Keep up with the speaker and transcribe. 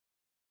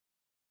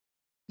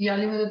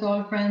Yali with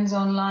all friends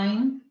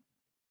online.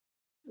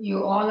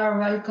 You all are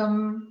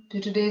welcome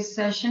to today's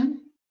session.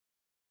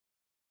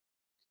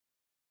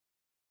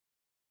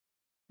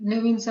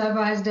 Naveen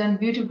Sahaba has done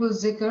beautiful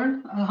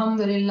zikr,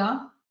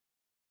 Alhamdulillah.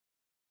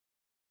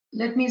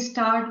 Let me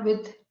start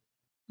with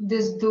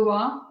this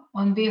dua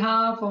on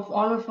behalf of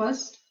all of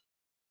us.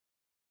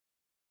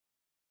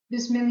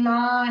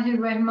 Bismillahir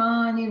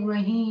Rahmanir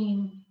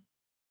Rahim.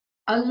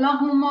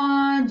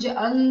 Allahumma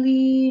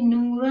ja'alli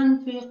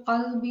nuran fi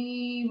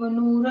qalbi wa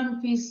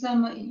nuran fi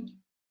sam'i.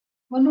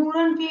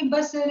 ونورا في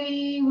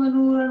بصري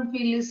ونورا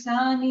في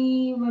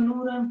لساني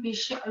ونورا في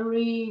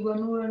شعري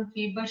ونورا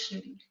في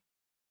بشري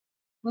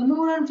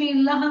ونورا في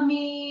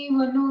لحمي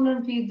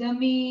ونورا في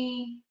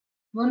دمي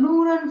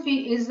ونورا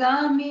في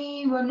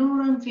عظامي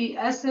ونورا في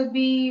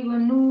عصبي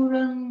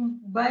ونورا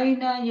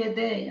بين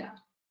يدي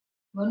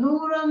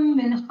ونورا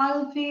من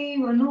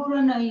خلفي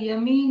ونورا عن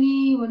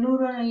يميني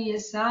ونورا عن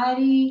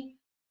يساري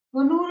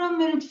ونورا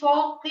من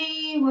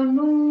فوقي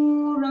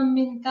ونورا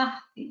من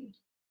تحتي.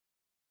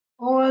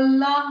 O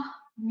Allah,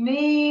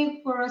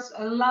 make for us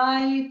a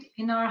light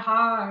in our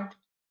heart,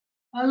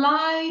 a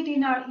light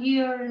in our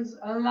ears,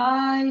 a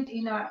light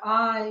in our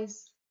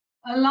eyes,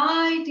 a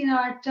light in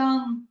our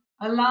tongue,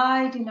 a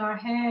light in our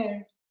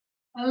hair,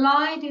 a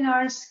light in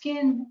our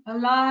skin, a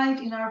light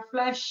in our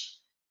flesh,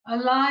 a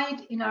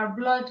light in our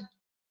blood,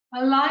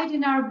 a light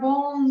in our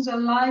bones, a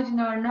light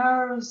in our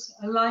nerves,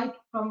 a light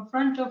from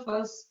front of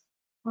us,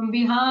 from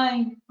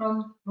behind,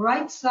 from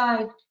right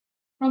side,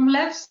 from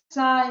left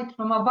side,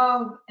 from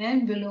above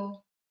and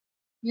below.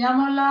 Ya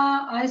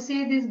Mawla, I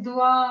say this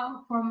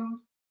dua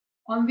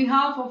on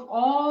behalf of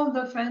all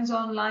the friends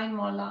online,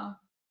 Mawla.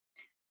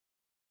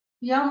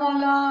 Ya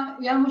Mawla,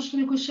 Ya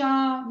Mushkil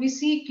Kusha, we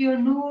seek your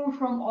nur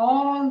from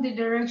all the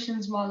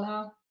directions,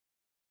 Mawla.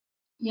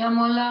 Ya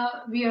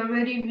Mawla, we are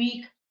very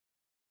weak.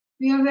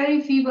 We are very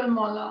feeble,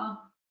 Mawla.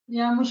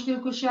 Ya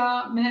Mushkil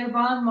Kusha,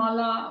 Meherban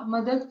Mawla,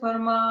 Madad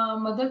Farma,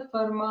 Madad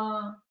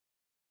Farma.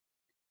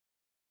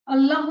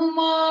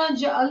 Allahumma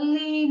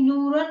ja'alli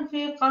nuran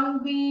fi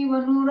qalbi wa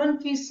nuran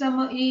fi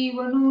sam'i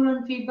wa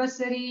nuran fi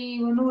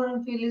basari wa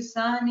nuran fi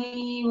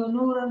lisani wa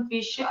nuran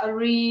fi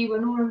sha'ri wa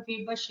nuran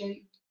fi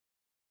bashari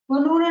wa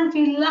nuran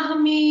fi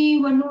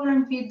lahmi wa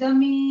nuran fi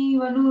dami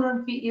wa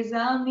nuran fi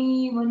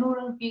izami wa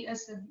nuran fi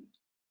asabi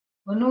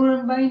wa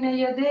nuran bayna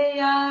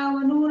yadaya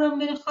wa nuran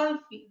min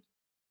khalfi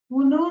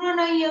wa nuran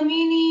an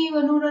yamini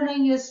wa nuran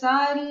an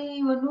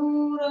yasari wa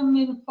nuran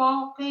min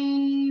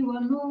fawqi wa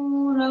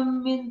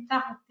nuran min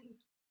tahti.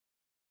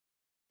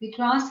 The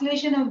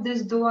translation of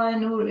this dua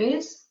nur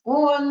is,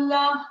 O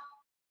Allah,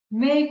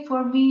 make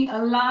for me a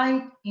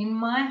light in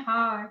my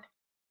heart,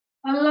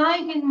 a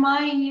light in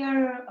my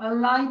ear, a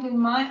light in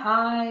my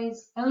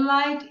eyes, a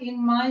light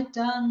in my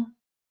tongue,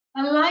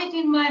 a light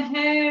in my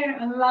hair,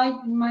 a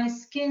light in my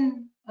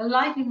skin, a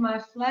light in my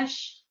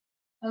flesh,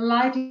 a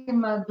light in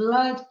my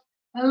blood,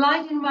 a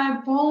light in my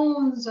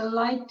bones, a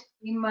light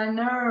in my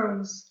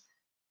nerves,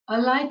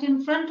 a light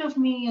in front of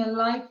me, a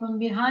light from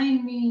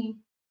behind me,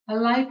 a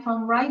light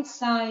from right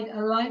side,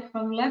 a light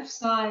from left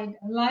side,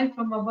 a light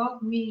from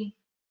above me,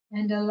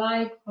 and a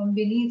light from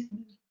beneath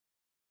me.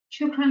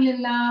 Shukran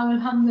lillah,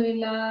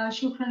 walhamdulillah,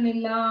 shukran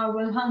lillah,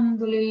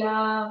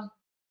 walhamdulillah.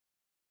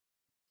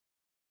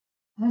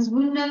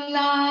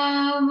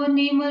 Hasbunallah wa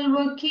ni'mal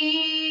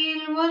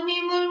wakeel, wa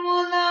ni'mal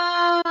mawla,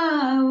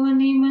 wa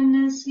ni'mal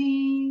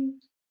nasir.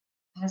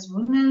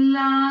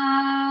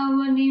 Hasbunallah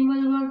wa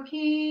ni'mal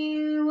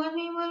wakeel, wa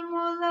ni'mal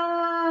mawla,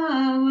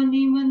 wa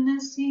ni'mal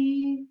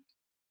nasir.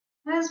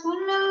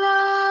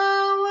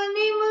 Hasbunallah wa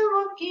ni'mal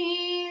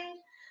wakeel,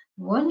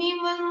 wa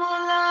ni'mal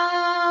mawla,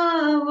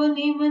 wa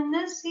ni'mal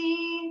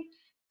nasir.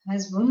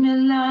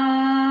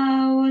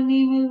 Hasbunallah wa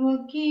ni'mal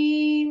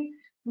wakeel,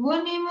 wa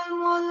ni'mal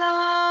mawla,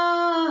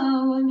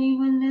 wa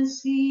ni'mal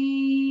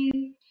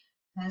nasir.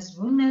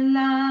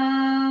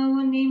 Hasbunallah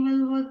wa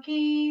ni'mal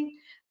wakeel,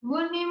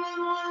 wa ni'mal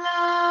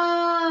mawla,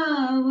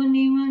 wa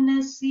ni'mal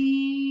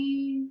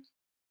nasir.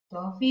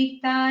 Tawfiq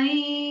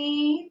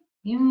ta'i,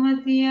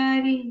 himmat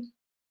yari.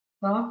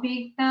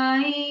 Tawfiq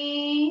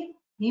ta'i,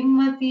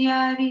 himmat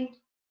yari.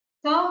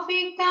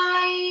 Tawfiq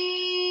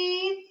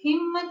ta'i,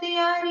 himmat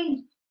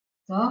yari.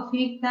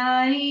 Tawfiq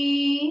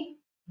ta'i,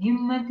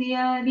 himmat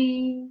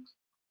yari.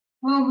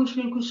 Oh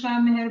Mushkil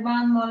Kusha,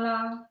 Meherban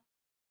Mawla,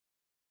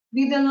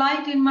 be the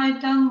light in my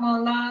tongue,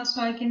 Mawla,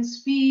 so I can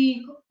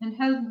speak and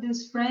help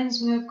these friends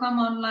who have come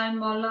online,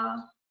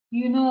 Mawla.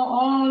 You know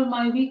all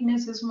my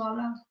weaknesses,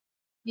 Mawla.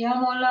 Ya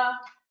Mawla,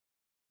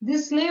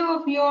 this slave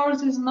of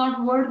yours is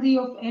not worthy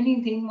of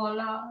anything,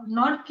 Mawla,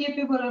 not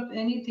capable of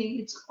anything.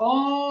 It's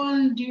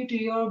all due to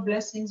your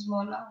blessings,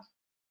 Mawla.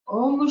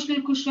 O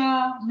Mushkil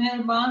Kusha,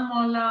 Meherban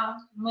Mawla,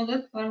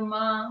 Madad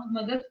Farma,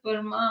 Madad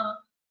Farma.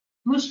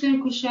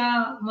 Mushkil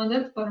Kusha,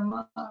 Madad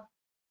Farma.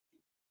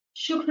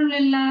 Shukran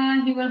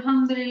lillahi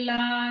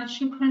walhamdulillah,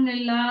 shukran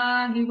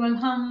lillahi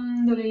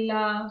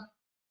walhamdulillah.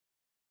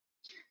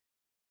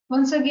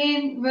 Once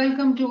again,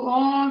 welcome to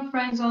all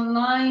friends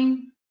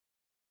online.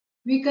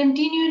 We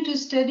continue to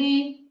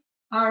study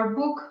our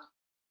book,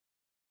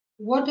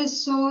 What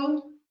is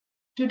Soul?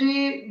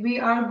 Today we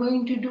are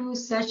going to do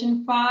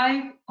session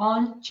 5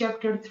 on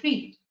chapter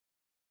 3.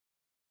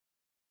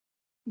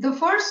 The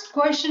first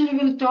question we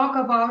will talk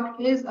about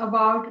is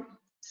about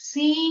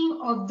seeing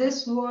of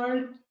this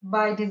world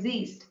by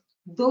deceased.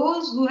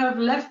 Those who have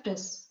left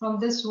us from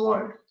this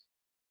world,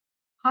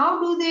 how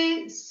do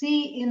they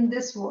see in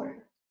this world?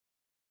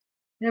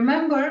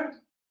 Remember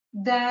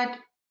that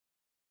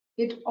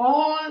it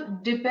all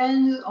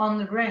depends on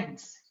the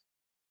ranks.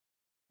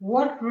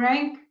 What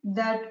rank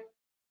that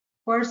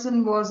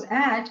person was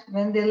at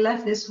when they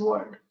left this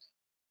world.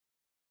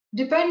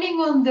 Depending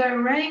on their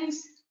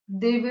ranks,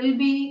 they will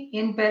be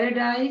in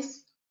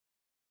paradise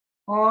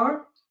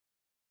or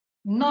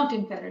not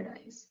in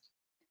paradise.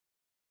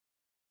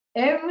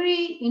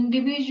 Every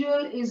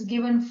individual is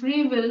given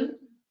free will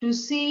to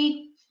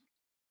see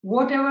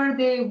whatever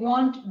they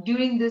want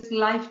during this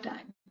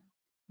lifetime,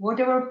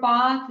 whatever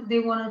path they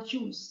want to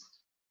choose.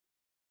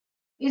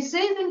 It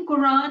says in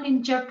Quran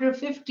in chapter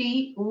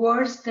 50,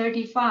 verse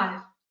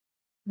 35,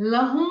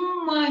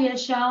 Lahum ma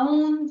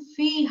yashaun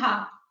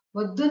fiha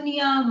wa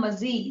dunya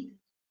mazid,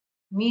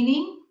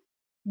 meaning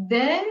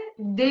there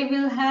they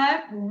will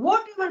have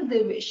whatever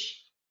they wish.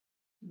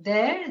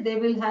 There they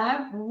will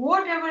have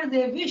whatever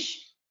they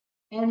wish.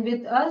 And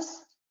with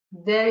us,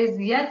 there is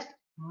yet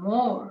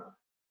more.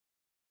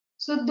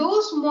 So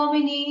those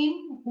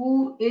mu'mineen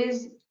who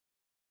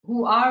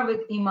are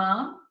with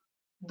Imam,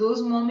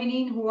 those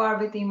mu'mineen who are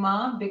with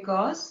Imam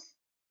because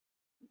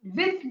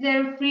with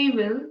their free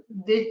will,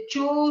 they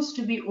chose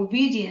to be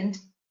obedient,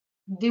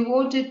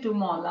 devoted to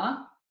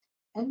Mawla,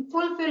 and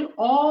fulfill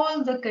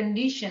all the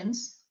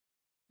conditions,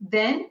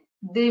 then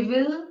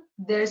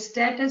their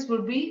status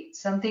will be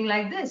something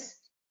like this.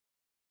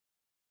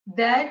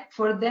 That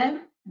for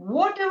them,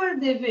 whatever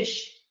they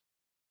wish,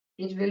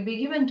 it will be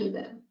given to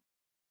them.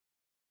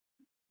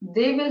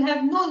 They will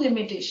have no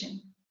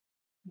limitation,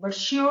 but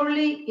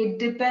surely it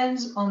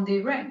depends on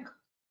the rank.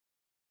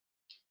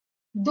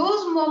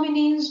 Those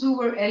mu'mineen who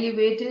were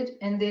elevated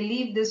and they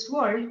leave this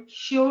world,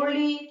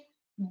 surely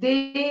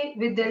they,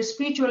 with their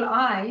spiritual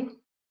eye,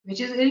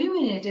 which is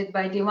illuminated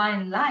by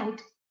divine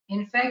light,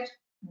 in fact,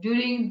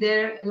 during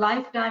their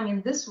lifetime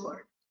in this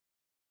world,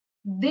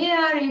 they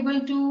are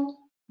able to,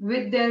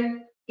 with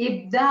their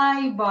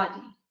ibdai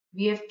body,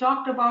 we have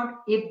talked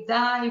about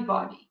ibdai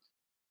body,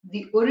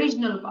 the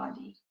original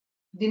body,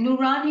 the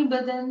Nurani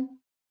Badan,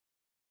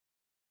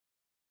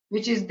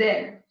 which is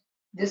there.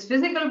 This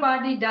physical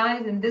body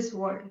dies in this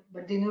world,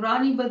 but the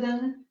Nurani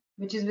Badan,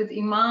 which is with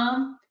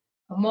Imam,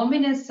 a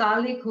Mu'min and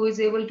Salik who is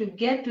able to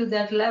get to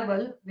that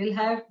level, will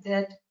have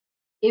that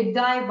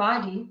Ibdai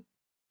body,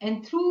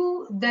 and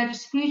through that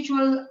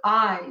spiritual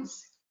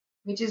eyes,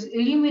 which is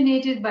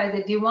illuminated by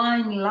the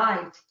divine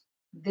light,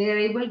 they are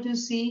able to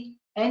see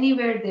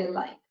anywhere they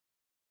like.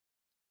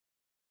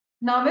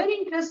 Now, very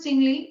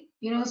interestingly,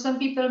 some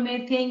people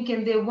may think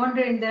and they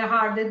wonder in their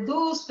heart that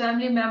those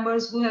family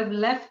members who have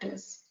left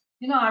us,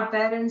 our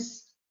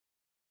parents,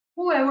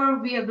 whoever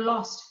we have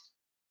lost,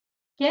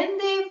 can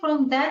they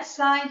from that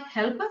side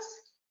help us?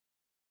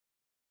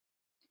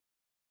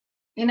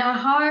 In our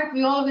heart,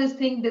 we always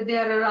think that they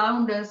are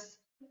around us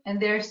and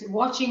they're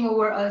watching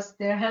over us,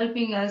 they're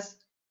helping us.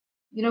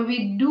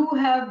 We do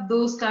have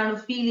those kind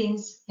of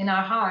feelings in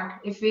our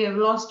heart if we have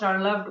lost our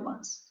loved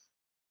ones.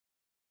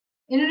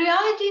 In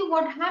reality,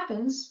 what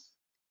happens,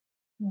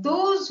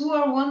 those who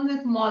are one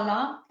with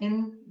Mawla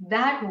in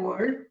that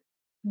world,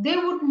 they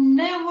would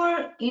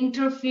never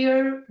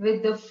interfere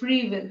with the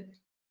free will.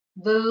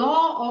 The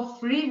law of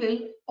free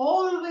will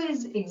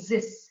always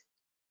exists.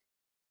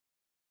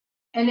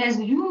 And as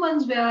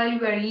humans, while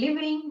we are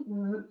living,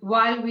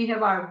 while we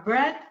have our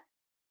breath,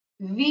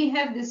 we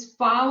have this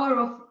power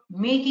of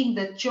making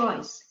the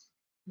choice.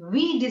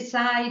 We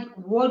decide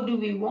what do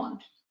we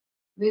want.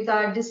 With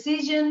our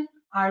decision,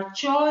 our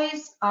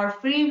choice, our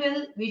free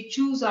will, we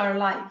choose our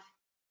life.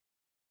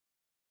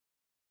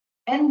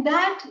 And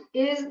that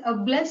is a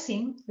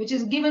blessing which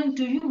is given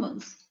to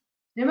humans.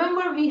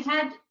 Remember, we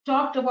had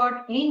talked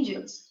about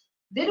angels.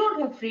 They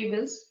don't have free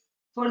wills.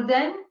 For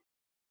them,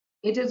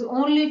 it is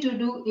only to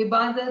do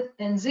ibadat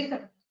and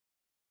zikr.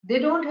 They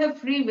don't have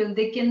free will.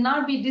 They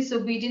cannot be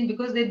disobedient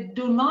because they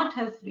do not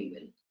have free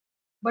will.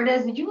 But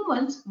as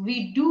humans,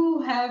 we do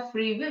have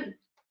free will.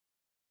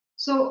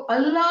 So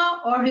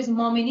Allah or His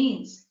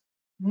mu'mineens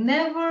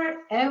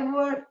never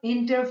ever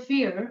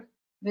interfere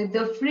with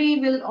the free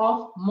will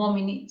of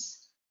mu'mineens.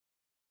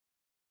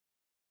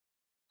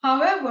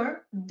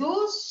 However,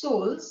 those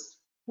souls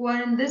who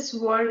are in this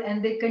world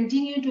and they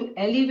continue to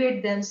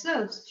elevate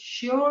themselves,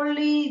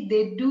 surely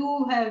they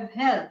do have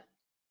help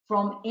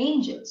from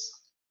angels.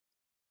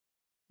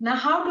 Now,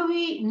 how do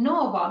we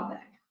know about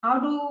that? How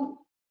can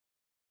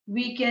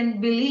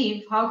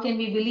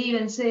we believe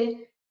and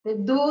say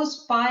that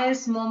those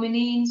pious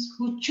mu'mineens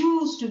who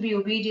choose to be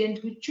obedient,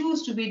 who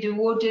choose to be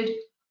devoted,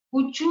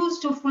 who choose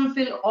to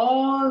fulfill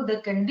all the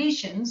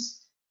conditions,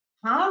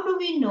 how do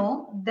we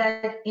know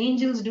that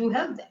angels do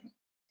help them?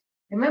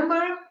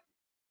 Remember,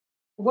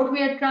 what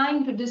we are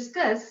trying to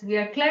discuss, we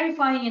are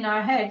clarifying in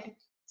our head.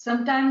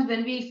 Sometimes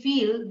when we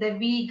feel that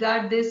we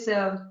got this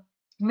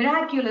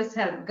miraculous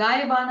help,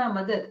 gaibana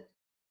madad.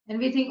 And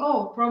we think,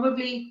 oh,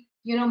 probably,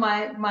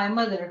 my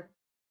mother.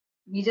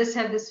 We just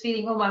have this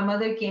feeling, oh, my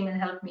mother came and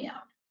helped me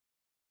out.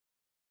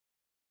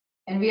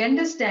 And we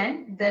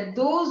understand that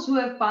those who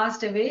have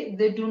passed away,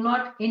 they do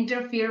not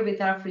interfere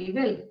with our free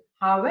will.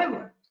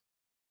 However,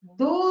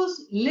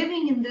 those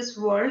living in this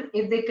world,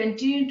 if they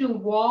continue to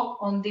walk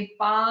on the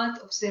path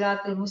of Sirat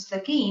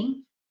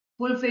al-Mustaqim,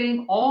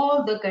 fulfilling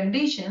all the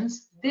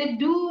conditions, they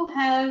do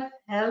have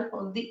help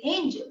of the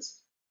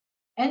angels.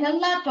 And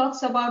Allah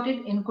talks about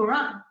it in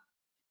Quran.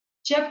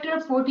 Chapter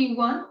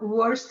 41,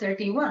 verse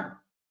 31.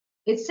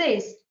 It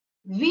says,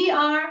 we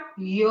are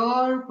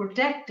your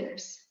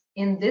protectors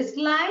in this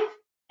life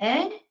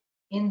and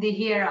in the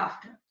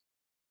hereafter.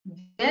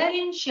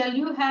 Therein shall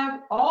you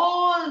have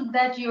all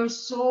that your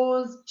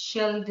souls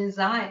shall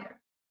desire.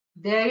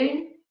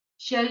 Therein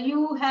shall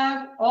you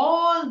have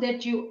all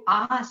that you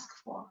ask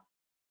for.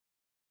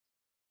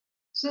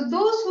 So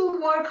those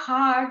who work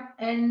hard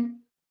and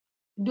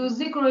do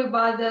zikr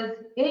ibadat,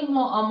 ilm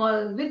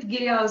amal with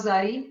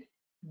Giriya-Azari,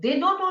 they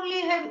not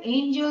only have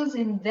angels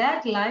in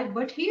that life,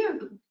 but here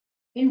too.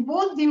 In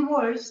both the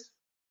worlds,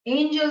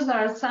 angels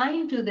are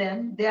assigned to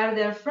them, they are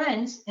their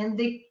friends, and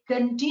they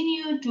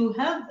continue to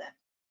help them.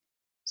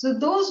 So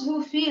those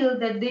who feel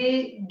that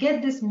they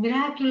get this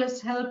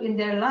miraculous help in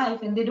their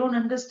life and they don't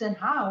understand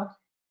how,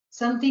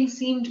 something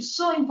seemed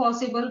so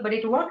impossible, but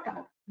it worked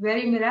out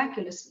very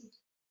miraculously.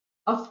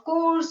 Of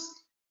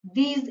course,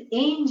 these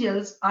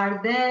angels are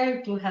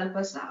there to help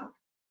us out.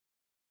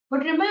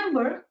 But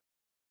remember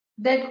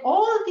that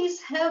all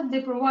this help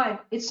they provide,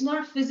 it's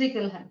not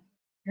physical help.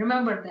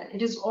 Remember that.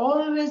 It is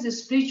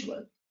always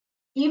spiritual.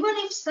 Even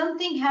if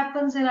something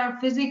happens in our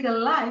physical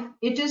life,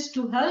 it is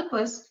to help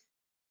us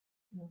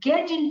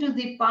get into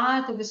the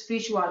path of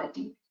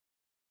spirituality,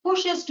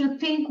 push us to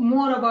think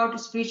more about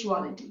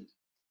spirituality.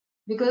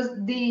 Because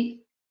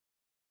the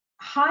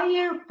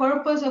higher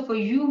purpose of a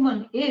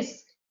human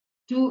is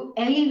to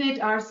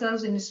elevate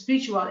ourselves in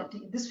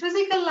spirituality. This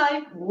physical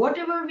life,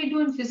 whatever we do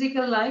in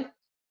physical life,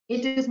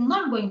 it is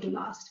not going to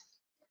last.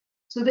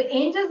 So the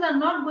angels are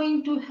not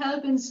going to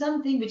help in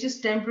something which is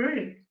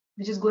temporary,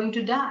 which is going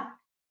to die.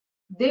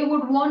 They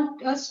would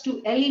want us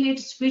to elevate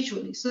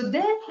spiritually. So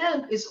their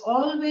help is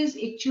always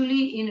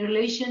actually in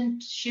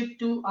relationship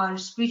to our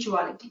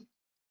spirituality,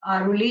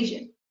 our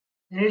religion,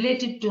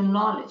 related to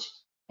knowledge.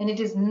 And it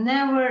is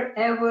never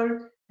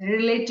ever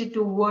related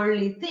to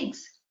worldly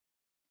things.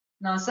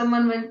 Now,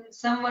 someone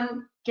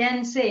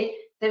can say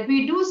that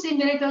we do see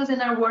miracles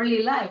in our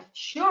worldly life.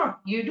 Sure,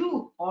 you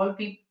do.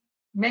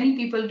 Many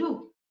people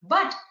do.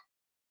 But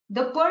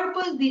the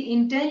purpose, the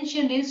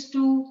intention is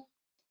to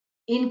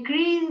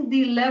increase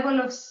the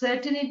level of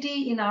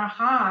certainty in our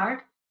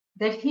heart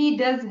that He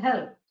does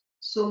help.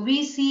 So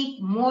we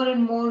seek more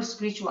and more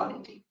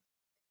spirituality.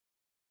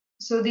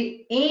 So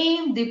the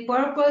aim, the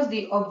purpose,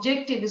 the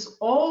objective is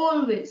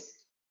always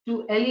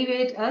to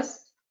elevate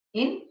us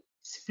in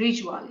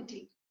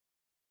spirituality.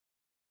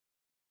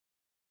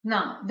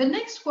 Now, the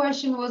next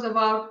question was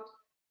about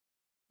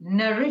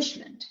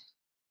nourishment.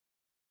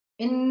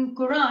 In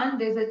Quran,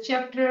 there's a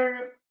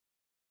chapter,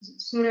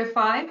 Surah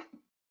 5,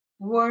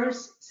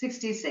 verse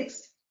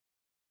 66,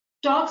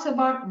 talks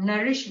about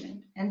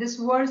nourishment. And this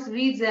verse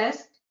reads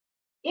as,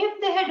 if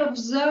they had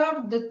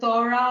observed the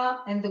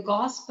Torah and the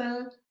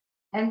Gospel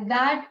and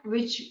that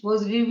which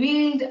was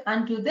revealed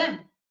unto them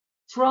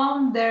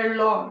from their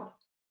Lord,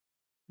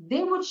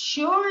 they would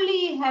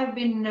surely have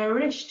been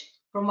nourished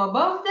from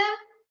above them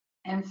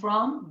and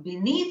from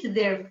beneath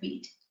their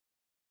feet.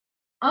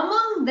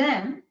 Among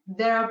them,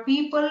 there are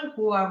people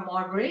who are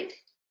moderate,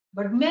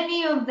 but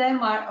many of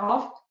them are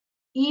of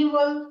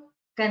evil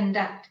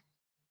conduct.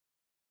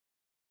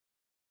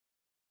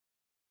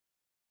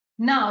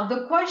 Now,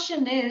 the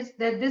question is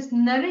that this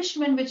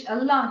nourishment which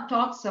Allah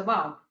talks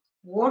about,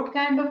 what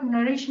kind of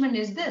nourishment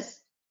is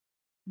this?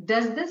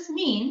 Does this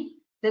mean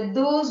that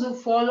those who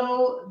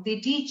follow the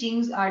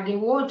teachings are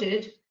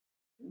devoted?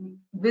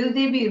 Will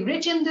they be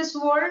rich in this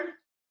world?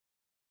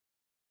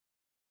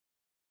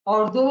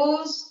 Or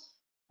those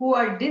who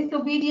are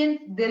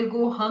disobedient, they'll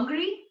go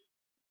hungry?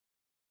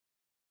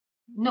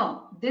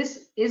 No,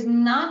 this is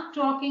not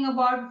talking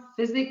about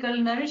physical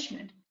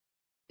nourishment.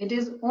 It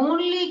is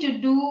only to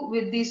do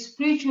with the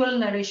spiritual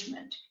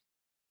nourishment.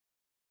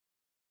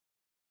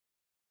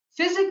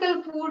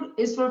 Physical food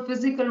is for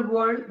physical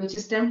world, which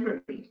is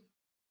temporary.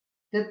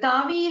 The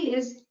tawil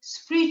is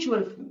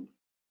spiritual food.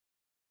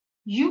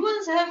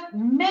 Humans have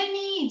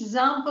many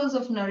examples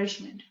of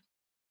nourishment.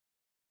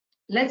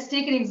 Let's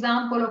take an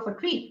example of a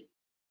tree.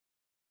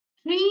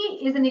 Tree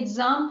is an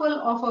example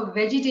of a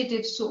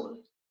vegetative soul.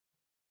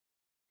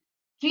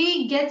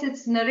 Tree gets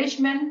its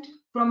nourishment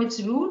from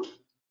its root,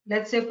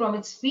 let's say from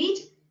its feet,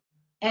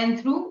 and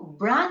through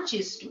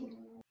branches too.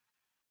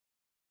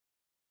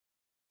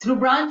 Through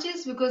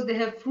branches, because they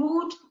have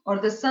fruit or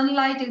the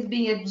sunlight is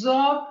being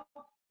absorbed,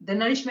 the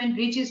nourishment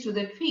reaches to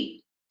the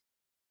tree.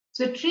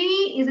 So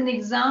tree is an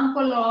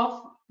example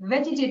of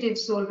vegetative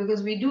soul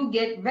because we do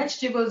get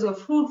vegetables or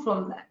fruit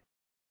from that.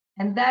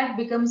 And that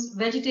becomes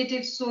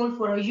vegetative soul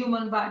for a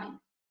human body.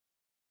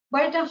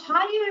 But at the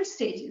higher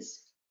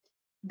stages,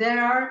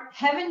 there are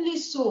heavenly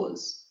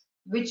souls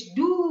which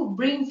do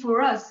bring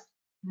for us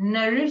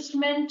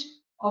nourishment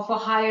of a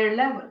higher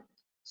level,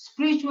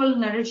 spiritual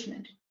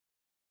nourishment.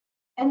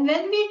 And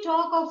when we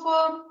talk of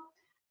a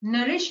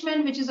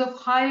nourishment which is of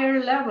higher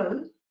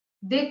level,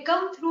 they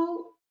come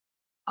through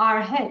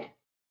our head,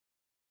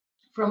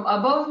 from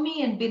above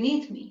me and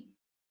beneath me.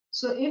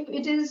 So if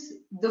it is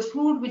the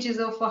food which is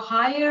of a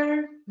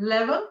higher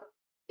level,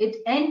 it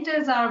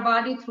enters our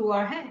body through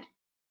our head.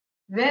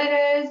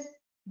 Whereas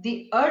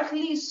the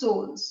earthly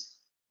souls,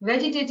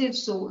 vegetative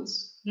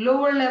souls,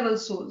 lower level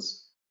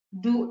souls,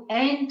 do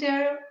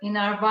enter in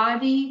our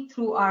body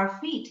through our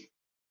feet.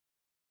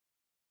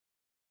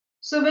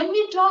 So when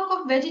we talk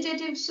of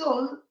vegetative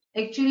soul,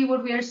 actually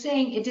what we are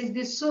saying, it is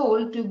the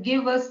soul to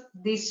give us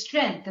the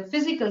strength, the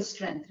physical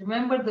strength.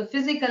 Remember, the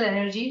physical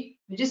energy,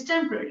 which is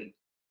temporary.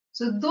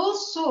 So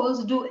those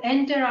souls do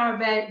enter our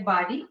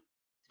body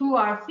through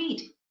our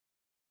feet.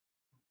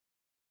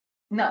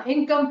 Now,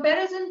 in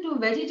comparison to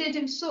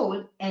vegetative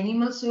soul,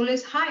 animal soul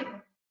is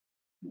higher.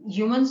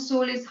 Human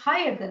soul is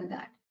higher than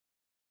that.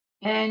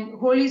 And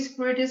Holy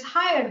Spirit is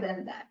higher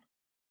than that.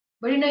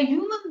 But in a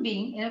human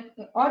being, in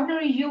an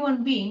ordinary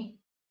human being,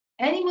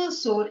 animal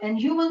soul and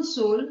human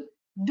soul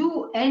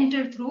do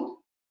enter through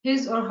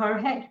his or her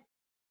head.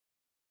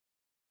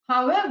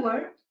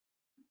 However,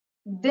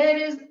 there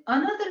is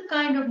another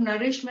kind of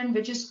nourishment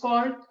which is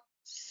called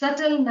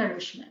subtle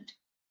nourishment.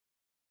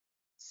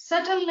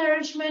 Subtle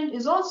nourishment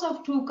is also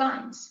of two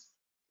kinds.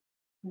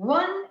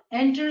 One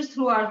enters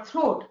through our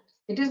throat.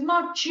 It is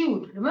not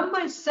chewed. Remember,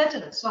 it's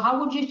subtle. So how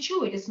would you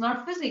chew it? It's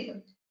not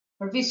physical.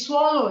 But we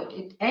swallow it.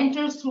 It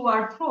enters through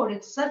our throat.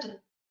 It's subtle.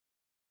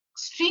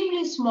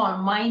 Extremely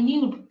small,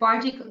 minute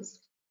particles.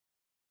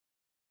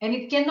 And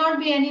it cannot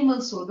be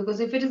animal soul, because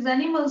if it is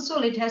animal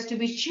soul, it has to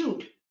be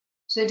chewed.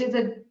 So it is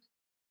a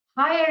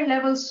higher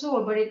level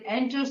soul, but it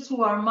enters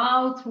through our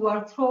mouth, through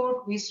our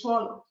throat, we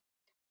swallow.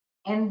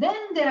 And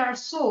then there are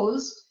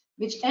souls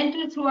which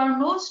enter through our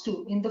nose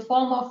too, in the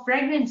form of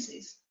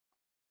fragrances.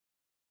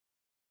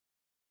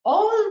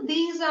 All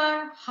these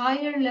are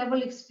higher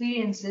level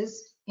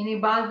experiences in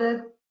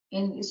ibadat,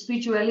 in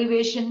spiritual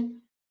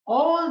elevation.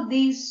 All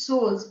these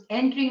souls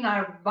entering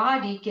our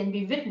body can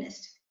be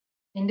witnessed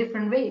in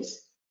different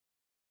ways.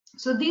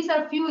 So these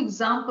are few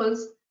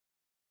examples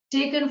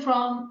taken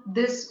from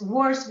this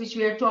verse which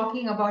we are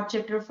talking about,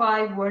 chapter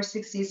 5, verse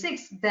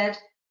 66, that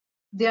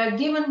they are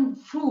given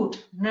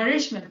fruit,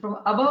 nourishment from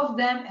above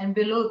them and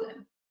below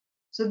them.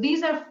 So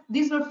these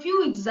were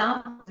few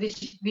examples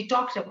which we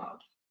talked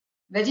about.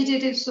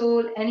 Vegetative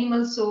soul,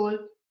 animal soul,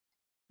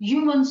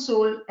 human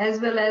soul,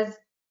 as well as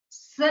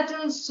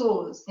subtle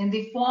souls in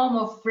the form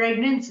of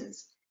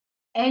fragrances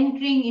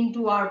entering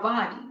into our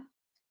body,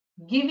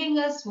 giving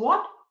us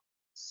what?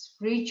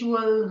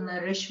 Spiritual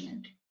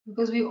nourishment.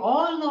 Because we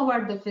all know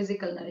about the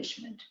physical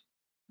nourishment.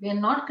 We are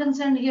not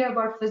concerned here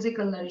about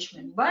physical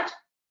nourishment, but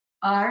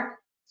our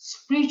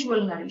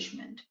spiritual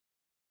nourishment.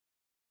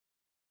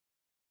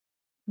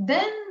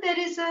 Then there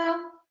is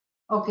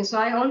okay, so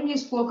I already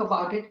spoke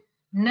about it,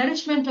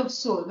 nourishment of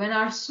soul. When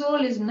our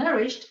soul is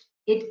nourished,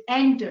 it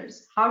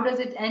enters. How does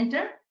it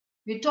enter?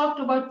 We talked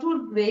about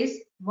two ways.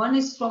 One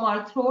is from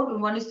our throat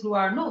and one is through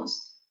our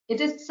nose. It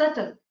is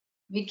subtle.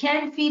 We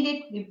can't feel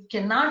it, we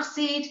cannot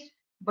see it,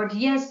 but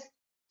yes,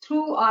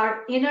 through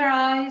our inner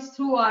eyes,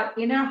 through our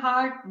inner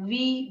heart,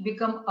 we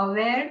become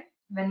aware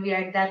when we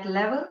are at that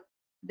level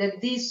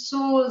that these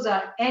souls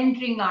are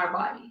entering our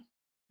body.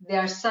 They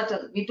are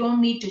subtle. We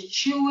don't need to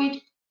chew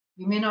it.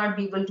 We may not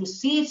be able to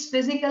see it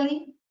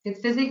physically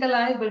with physical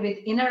eyes, but with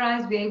inner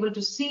eyes, we're able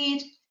to see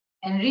it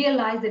and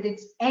realize that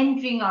it's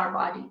entering our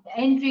body,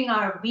 entering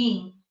our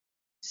being,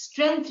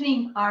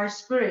 strengthening our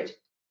spirit,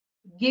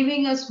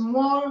 giving us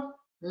more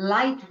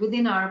light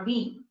within our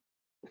being.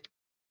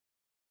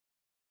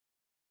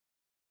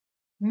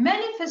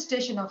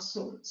 Manifestation of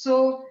soul.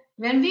 So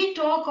when we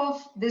talk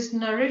of this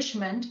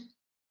nourishment,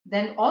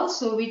 then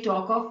also we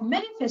talk of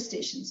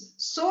manifestations.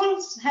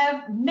 Souls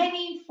have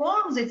many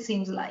forms, it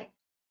seems like.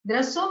 There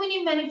are so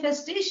many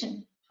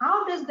manifestations.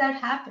 How does that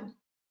happen?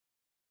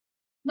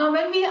 Now,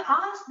 when we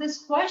ask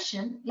this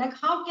question, like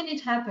how can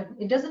it happen?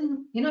 It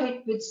doesn't,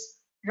 it's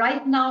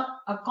right now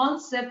a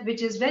concept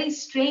which is very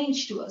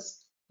strange to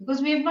us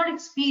because we have not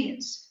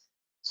experienced.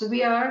 So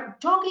we are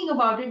talking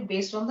about it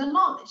based on the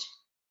knowledge.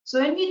 So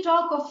when we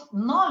talk of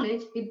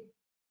knowledge,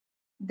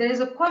 there is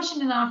a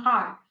question in our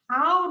heart.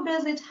 How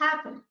does it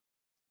happen?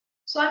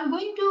 So I'm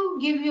going to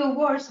give you a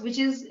verse which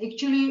is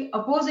actually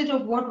opposite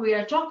of what we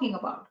are talking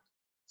about.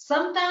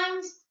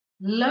 Sometimes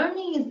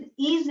learning is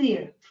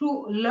easier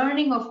through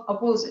learning of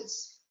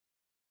opposites.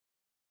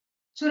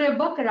 Surah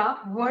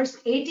Baqarah, verse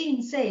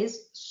 18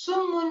 says,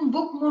 Summun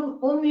bukmun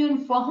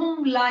umyun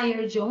fahum la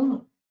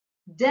yarjun.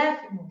 Deaf,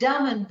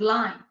 dumb, and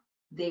blind,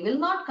 they will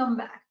not come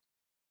back.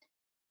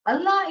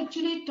 Allah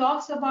actually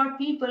talks about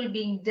people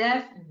being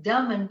deaf,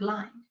 dumb, and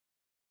blind.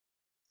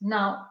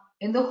 Now,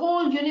 in the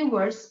whole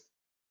universe,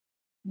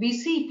 we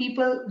see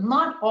people,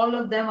 not all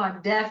of them are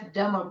deaf,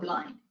 dumb, or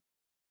blind.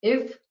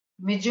 If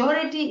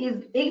majority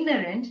is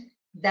ignorant,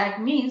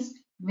 That means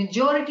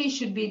majority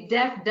should be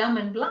deaf, dumb,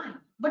 and blind.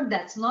 But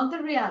that's not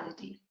the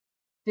reality.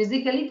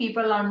 Physically,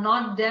 people are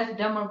not deaf,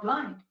 dumb, or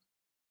blind.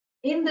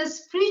 In the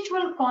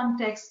spiritual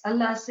context,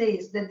 Allah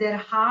says that their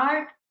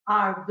heart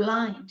are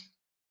blind.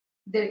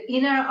 Their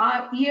inner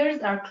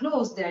ears are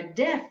closed. They are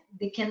deaf.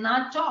 They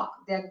cannot talk.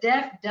 They are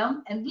deaf,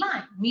 dumb, and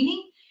blind.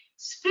 Meaning,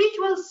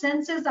 spiritual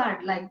senses are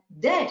like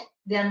dead.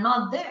 They are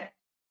not there.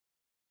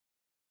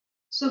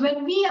 So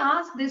when we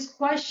ask this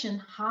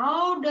question,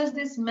 how does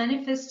this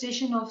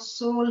manifestation of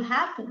soul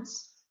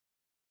happens?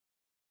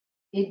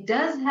 It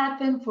does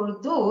happen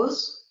for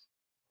those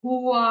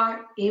who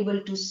are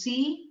able to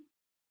see,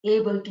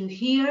 able to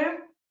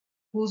hear,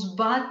 whose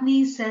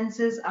Batni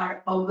senses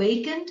are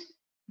awakened,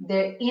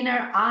 their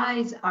inner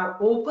eyes are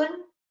open,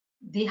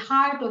 the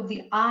heart of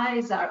the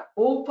eyes are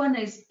open,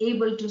 is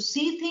able to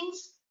see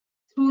things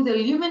through the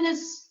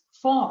luminous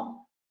form.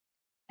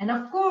 And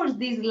of course,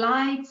 these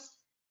lights,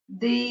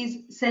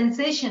 these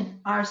sensations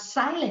are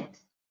silent,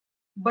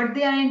 but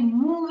they are in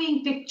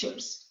moving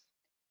pictures.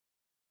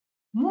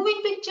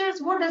 Moving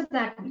pictures, what does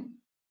that mean?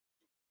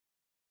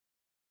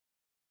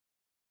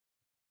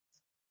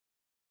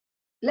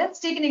 Let's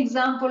take an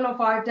example of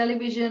our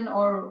television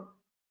or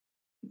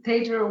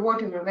theater or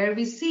whatever, where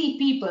we see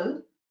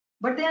people,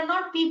 but they are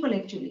not people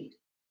actually.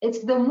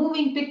 It's the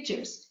moving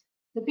pictures.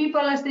 The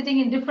people are sitting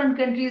in different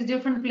countries,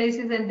 different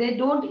places, and they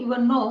don't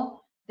even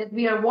know that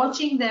we are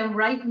watching them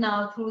right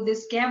now through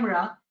this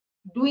camera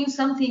doing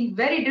something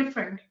very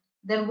different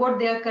than what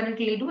they are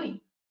currently doing.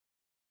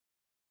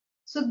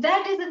 So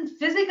that is a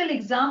physical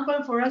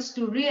example for us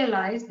to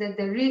realize that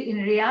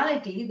in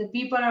reality, the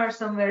people are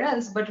somewhere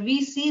else, but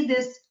we see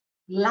this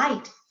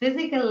light,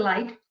 physical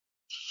light,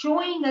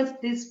 showing us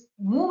these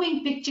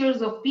moving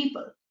pictures of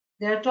people.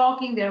 They're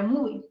talking, they're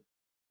moving,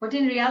 but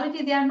in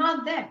reality, they are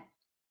not there.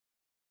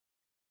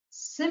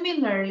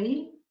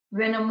 Similarly,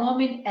 when a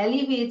moment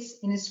elevates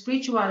in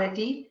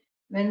spirituality,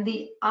 when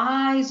the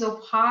eyes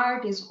of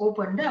heart is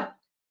opened up,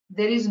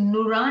 there is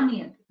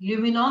nuraniyat,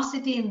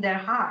 luminosity in their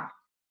heart.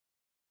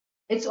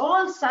 It's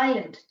all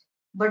silent,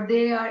 but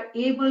they are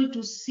able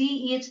to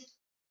see it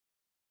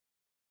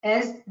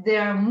as they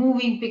are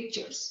moving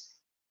pictures.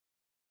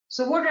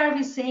 So what are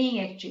we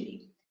saying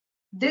actually?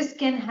 This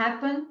can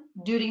happen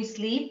during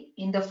sleep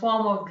in the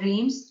form of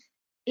dreams.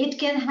 It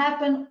can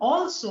happen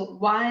also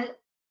while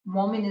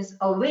Momin is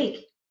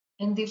awake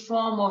in the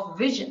form of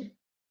vision.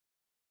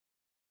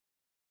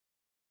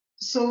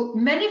 So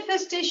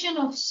manifestation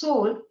of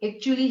soul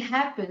actually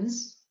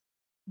happens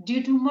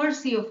due to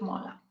mercy of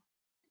Mawla.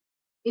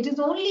 It is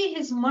only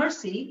his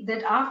mercy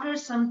that after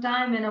some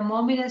time when a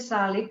Mu'min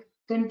Salik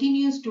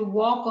continues to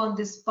walk on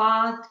this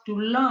path to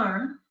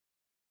learn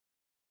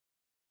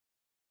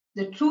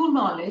the true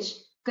knowledge,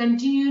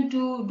 continue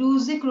to do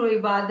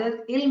zikr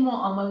ibadat, ilmu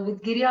amal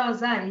with Girya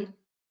Azari,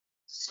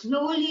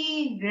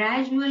 slowly,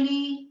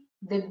 gradually,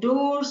 the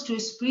doors to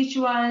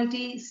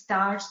spirituality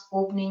starts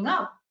opening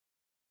up.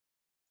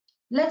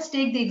 Let's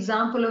take the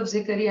example of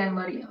Zakaria and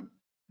Maryam.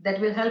 That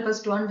will help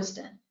us to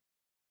understand.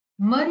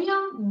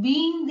 Maryam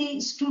being the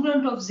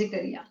student of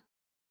Zakaria,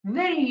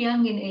 very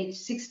young in age,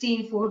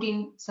 16,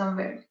 14,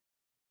 somewhere.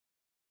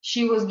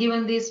 She was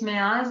given this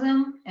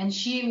mayazam and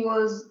she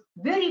was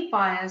very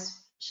pious.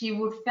 She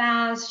would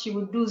fast, she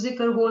would do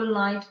zikr whole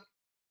night,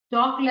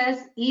 talk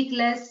less, eat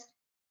less,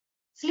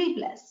 sleep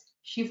less.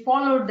 She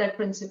followed that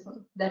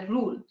principle, that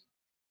rule.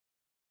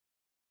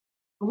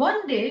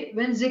 One day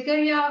when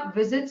Zakaria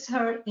visits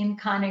her in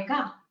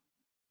Khaneka,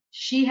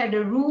 she had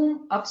a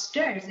room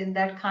upstairs in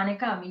that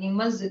Khaneka, meaning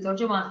masjid or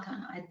Jamaat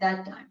Khana at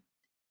that time.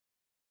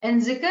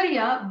 And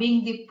Zakaria,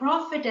 being the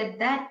prophet at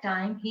that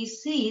time, he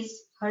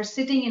sees her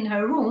sitting in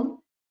her room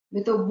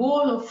with a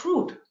bowl of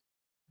fruit.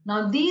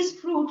 Now these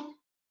fruit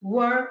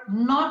were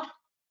not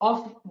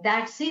of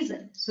that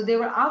season, so they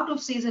were out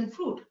of season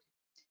fruit.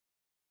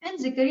 And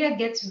Zakaria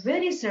gets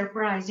very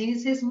surprised and he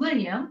says,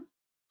 Maryam,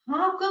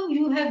 how come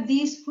you have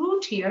these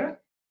fruit here?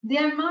 They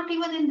are not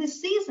even in the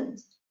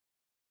seasons.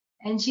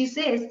 And she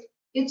says,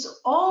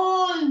 it's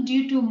all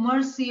due to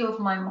mercy of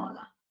my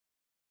Mawla.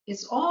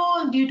 It's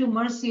all due to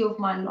mercy of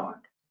my Lord.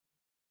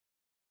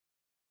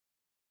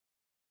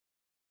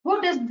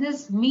 What does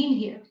this mean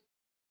here?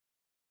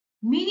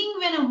 Meaning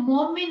when a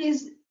Mu'min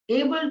is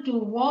able to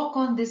walk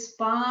on this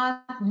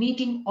path,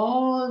 meeting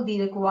all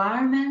the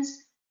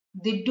requirements,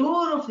 the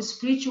door of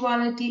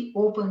spirituality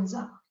opens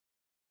up.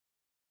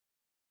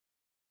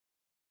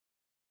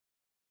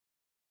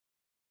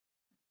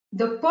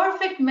 The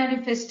perfect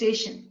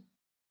manifestation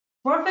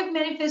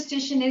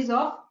is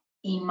of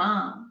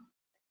Iman.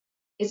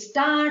 It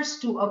starts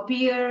to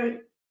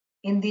appear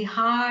in the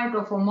heart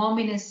of a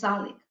Mu'min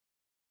Salik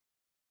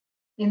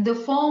in the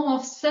form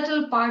of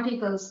subtle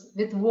particles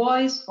with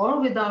voice or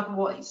without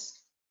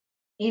voice,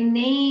 in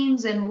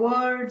names and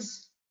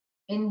words,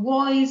 in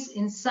voice,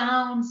 in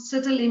sound,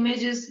 subtle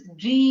images,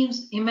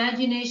 dreams,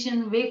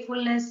 imagination,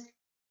 wakefulness,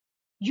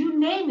 you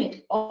name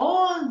it,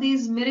 all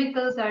these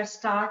miracles are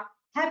start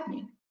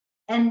happening.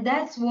 And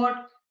that's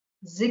what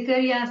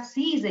Zakaria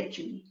sees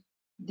actually.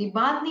 The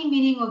Batni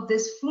meaning of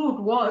this fruit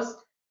was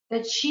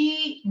that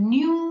she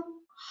knew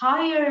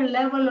higher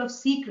level of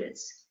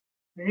secrets,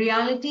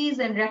 realities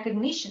and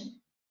recognition,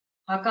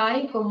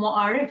 haqaiq or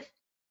mu'arif.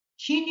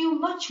 She knew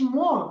much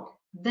more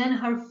than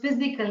her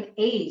physical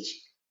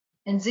age.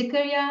 And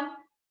Zechariah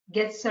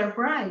gets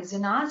surprised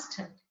and asked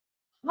her,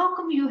 how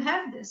come you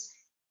have this?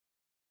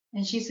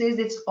 And she says,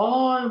 it's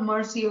all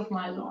mercy of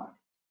my Lord.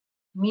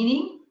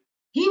 Meaning,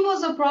 he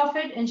was a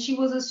prophet and she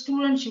was a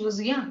student, she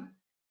was young.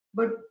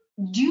 But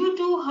due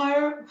to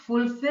her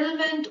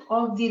fulfillment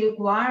of the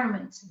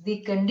requirements,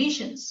 the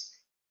conditions,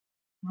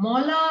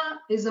 Mawla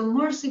is a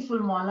merciful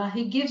Mawla.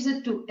 He gives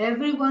it to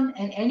everyone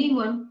and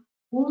anyone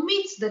who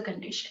meets the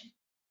condition.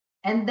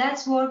 And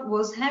that's what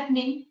was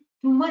happening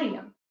to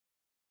Maryam.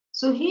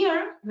 So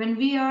here, when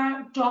we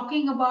are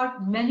talking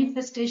about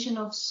manifestation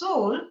of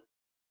soul,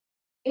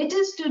 it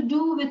is to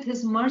do with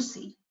his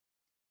mercy.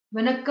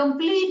 When a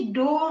complete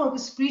door of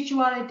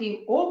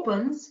spirituality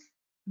opens,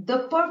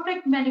 the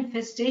perfect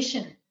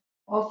manifestation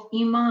of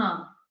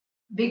Imam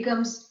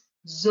becomes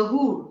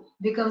Zuhur,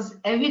 becomes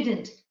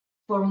evident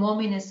for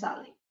Momin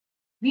Salih.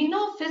 We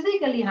know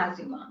physically has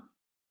Imam.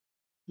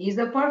 He is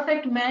a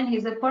perfect man, he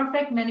is a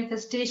perfect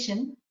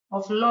manifestation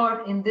of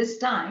Lord in this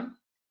time.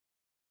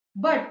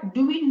 But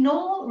do we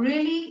know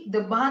really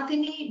the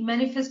Batini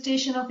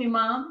manifestation of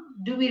Imam?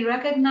 Do we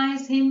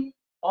recognize him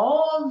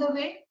all the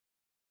way?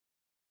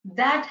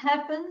 That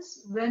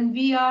happens when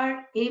we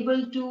are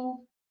able to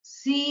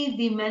see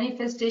the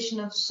manifestation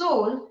of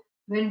soul,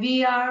 when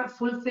we are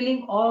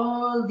fulfilling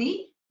all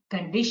the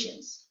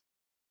conditions.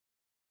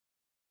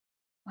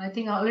 I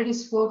think I already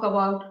spoke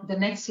about the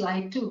next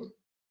slide too.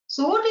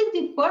 So what is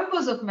the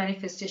purpose of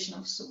manifestation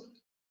of soul?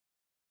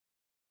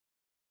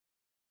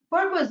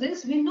 Purpose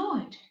is, we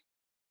know it.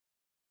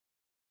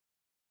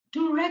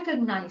 To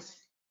recognize,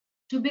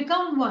 to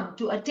become one,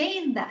 to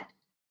attain that.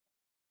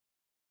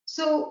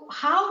 So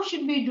how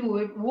should we do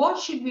it?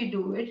 What should we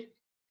do it?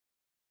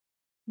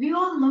 We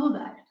all know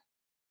that.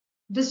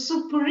 The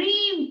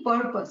supreme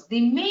purpose,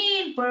 the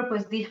main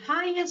purpose, the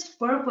highest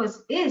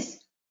purpose is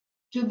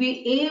to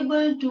be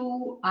able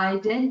to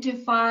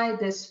identify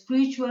the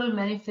spiritual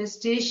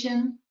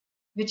manifestation,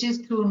 which is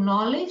through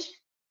knowledge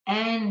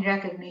and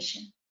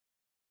recognition.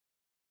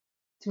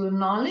 Through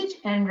knowledge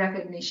and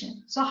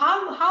recognition. So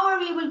how are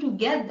we able to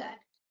get that?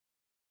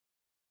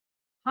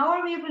 How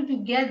are we able to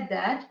get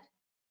that?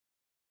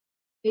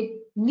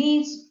 It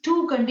needs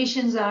two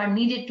conditions are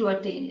needed to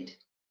attain it.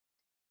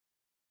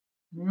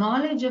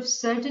 Knowledge of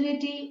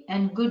certainty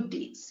and good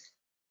deeds.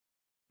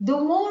 The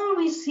more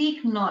we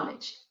seek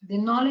knowledge, the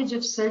knowledge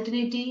of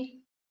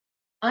certainty,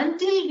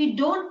 until we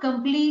don't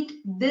complete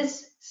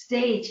this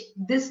stage,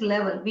 this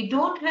level, we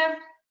don't have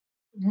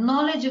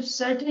knowledge of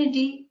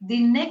certainty,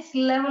 the next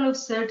level of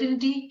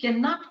certainty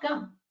cannot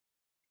come.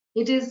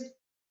 It is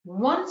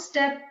one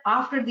step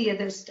after the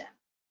other step.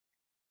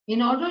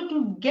 In order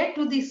to get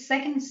to the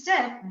second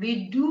step,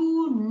 we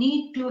do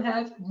need to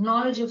have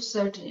knowledge of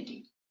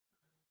certainty.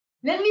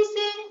 When we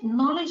say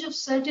knowledge of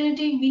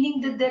certainty,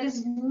 meaning that there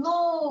is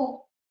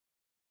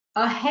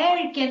a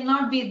hair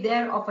cannot be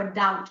there of a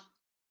doubt.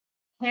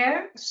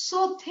 Hair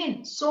so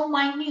thin, so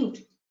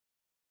minute.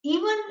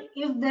 Even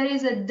if there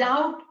is a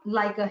doubt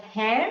like a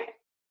hair,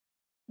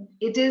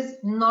 it is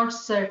not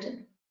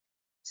certain.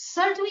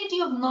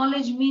 Certainty of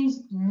knowledge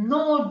means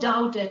no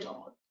doubt at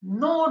all,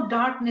 no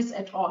darkness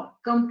at all,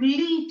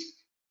 complete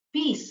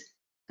peace,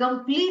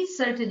 complete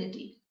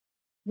certainty.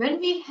 When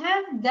we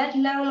have that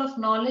level of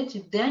knowledge,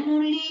 then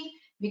only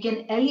we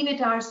can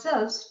elevate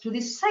ourselves to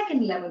the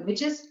second level,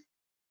 which is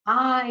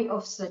eye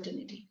of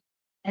certainty.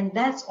 And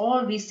that's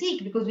all we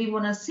seek, because we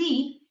want to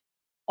see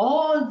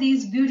all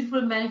these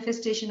beautiful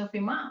manifestations of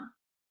Imam.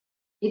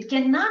 It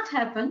cannot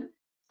happen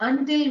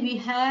until we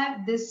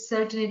have this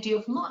certainty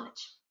of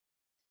knowledge.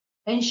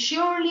 And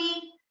surely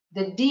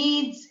the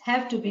deeds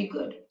have to be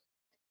good.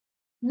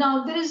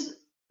 Now, there is a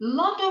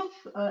lot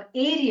of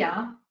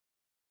area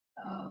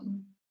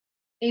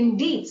in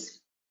deeds.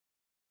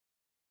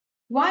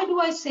 Why do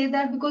I say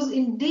that? Because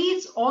in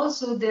deeds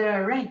also there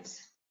are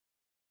ranks.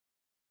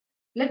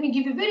 Let me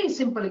give you a very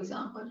simple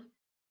example.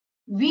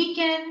 We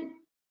can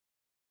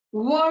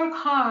work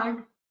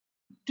hard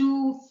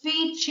to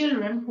feed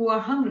children who are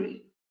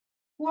hungry.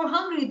 Who are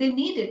hungry, they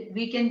need it.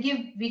 We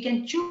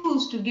can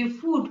choose to give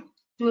food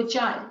to a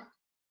child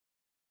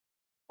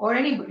or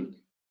anybody.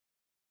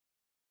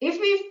 If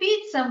we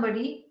feed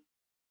somebody,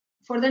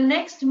 for the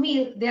next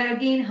meal, they are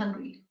again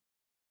hungry.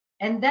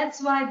 And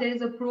that's why there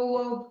is a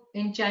proverb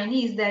in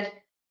Chinese that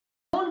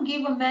don't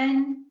give a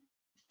man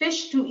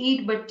fish to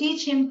eat, but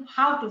teach him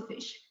how to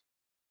fish.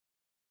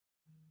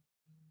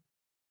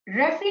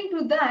 Referring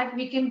to that,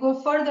 we can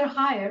go further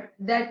higher,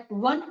 that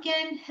one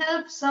can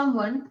help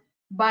someone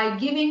by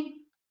giving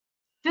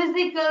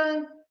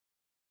physical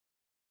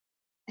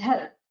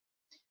help.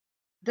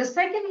 The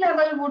second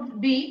level would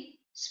be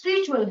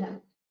spiritual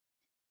help.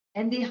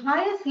 And the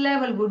highest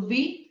level would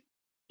be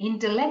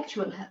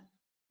intellectual help.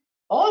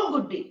 All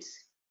good deeds.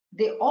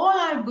 They all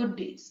are good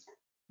deeds.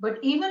 But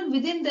even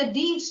within the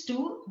deeds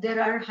too, there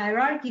are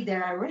hierarchy,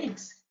 there are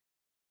ranks.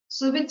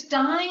 So with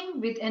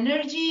time, with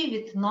energy,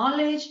 with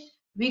knowledge,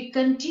 we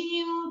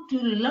continue to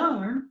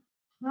learn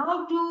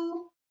how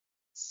to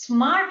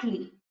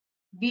smartly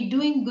be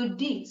doing good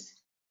deeds.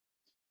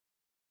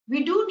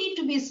 We do need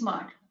to be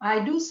smart.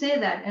 I do say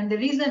that. And the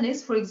reason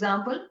is, for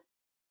example,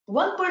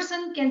 one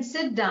person can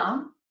sit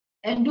down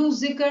and do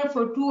zikr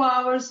for 2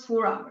 hours,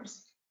 4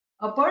 hours.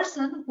 A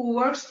person who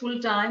works full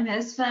time,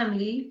 has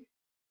family,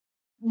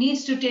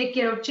 needs to take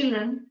care of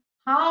children,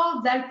 how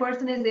that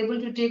person is able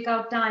to take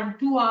out time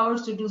 2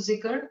 hours to do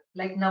zikr,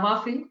 like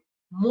nawafil,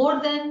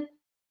 more than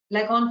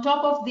like on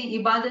top of the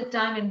ibadat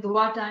time and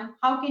dua time,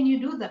 how can you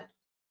do that?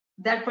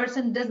 That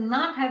person does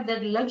not have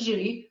that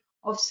luxury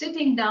of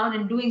sitting down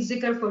and doing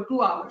zikr for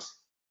 2 hours.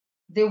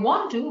 They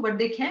want to, but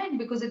they can't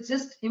because it's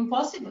just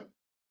impossible.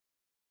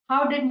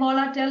 How did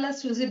Maula tell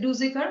us to do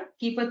zikr?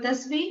 Keep a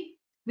tasbih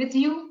with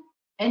you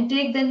and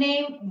take the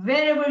name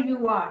wherever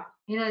you are.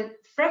 In a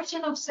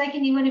fraction of a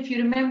second, even if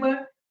you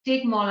remember,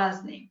 take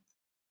Maula's name.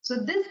 So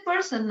this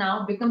person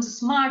now becomes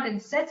smart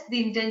and sets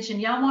the intention,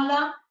 Ya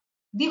Maula,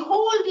 the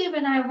whole day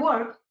when I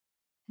work,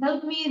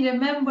 help me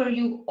remember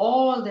you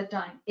all the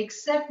time,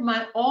 accept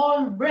my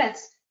all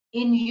breaths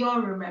in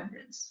your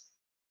remembrance.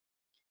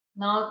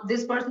 Now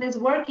this person is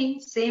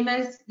working same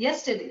as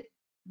yesterday,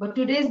 but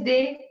today's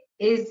day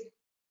is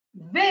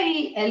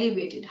very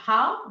elevated.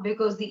 How?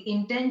 Because the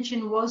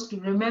intention was to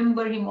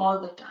remember him all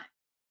the time.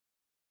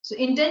 So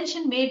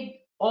intention made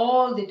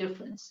all the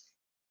difference.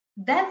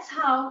 That's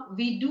how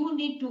we do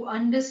need to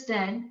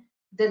understand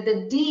that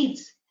the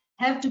deeds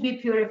have to be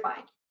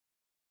purified.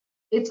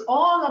 It's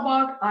all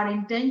about our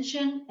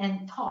intention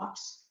and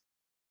thoughts.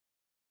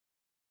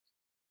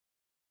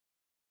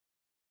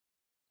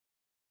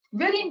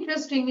 Very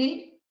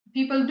interestingly,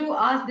 people do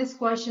ask these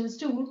questions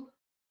too.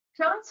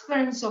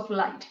 Transference of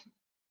light.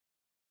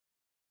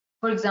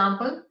 For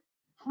example,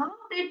 how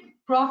did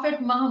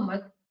Prophet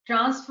Muhammad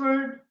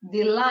transfer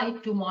the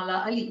light to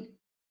Maula Ali?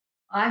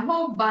 I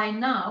hope by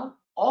now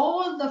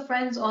all the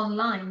friends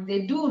online,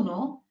 they do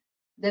know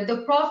that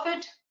the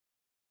Prophet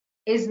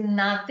is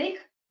Natik,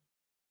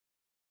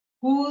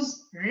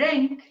 whose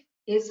rank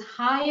is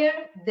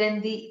higher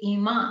than the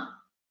Imam.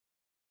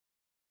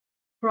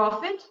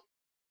 Prophet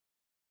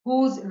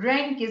whose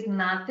rank is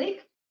Natik,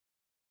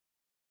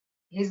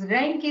 his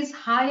rank is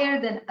higher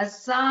than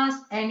Asas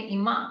and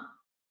Imam.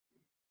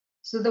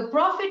 So the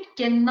Prophet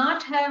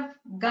cannot have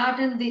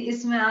gotten the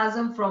Ism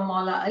Azam from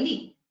Maula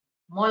Ali.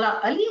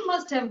 Maula Ali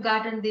must have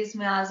gotten the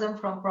Ism Azam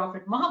from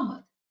Prophet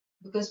Muhammad,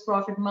 because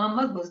Prophet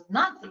Muhammad was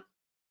Natik.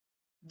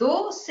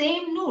 Though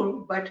same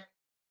Nur, but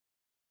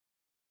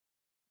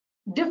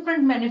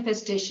different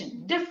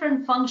manifestation,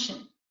 different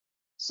function.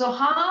 So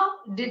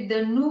how did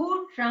the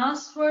Nur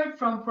transferred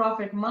from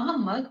Prophet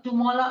Muhammad to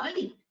Maula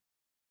Ali?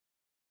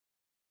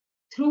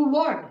 Through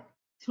word,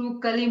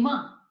 through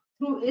kalima,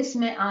 through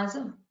Ism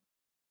Azam.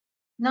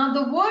 Now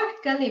the word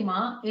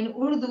kalima in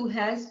Urdu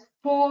has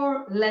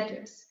 4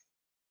 letters.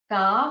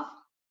 Kaf,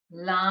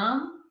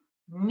 Lam,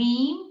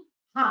 Mim,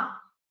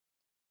 Ha.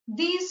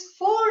 These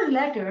 4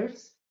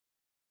 letters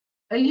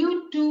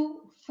allude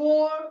to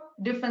 4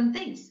 different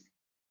things.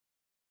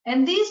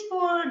 And these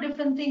 4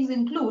 different things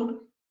include,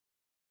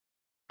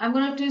 I'm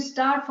going to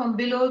start from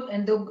below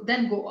and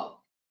then go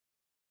up.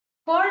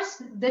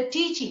 First, the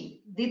teaching,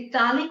 the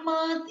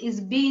talimat is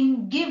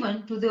being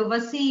given to the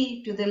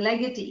wasi, to the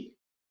legatee.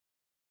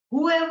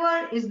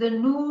 Whoever is the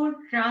nur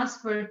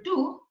transferred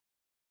to,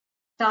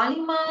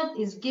 talimat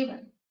is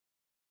given.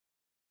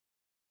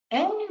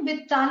 And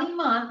with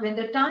talimat, when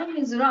the time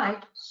is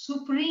right,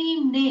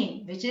 supreme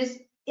name, which is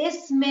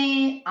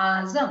Isme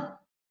Azam,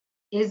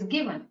 is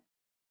given.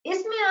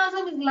 Isme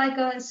Azam is like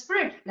a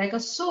spirit, like a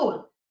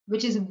soul,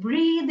 which is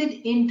breathed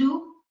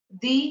into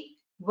the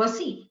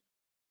wasi.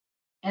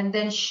 And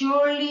then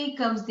surely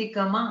comes the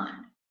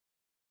command.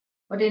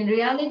 But in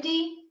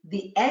reality,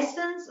 the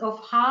essence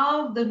of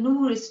how the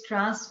nur is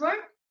transferred,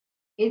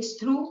 it's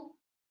through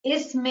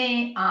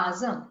Isme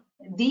Azam,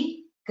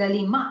 the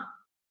kalima.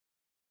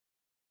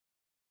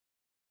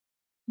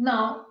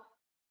 Now,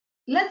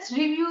 let's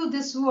review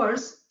this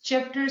verse,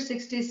 chapter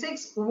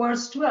 66,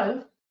 verse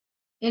 12,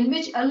 in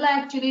which Allah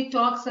actually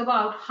talks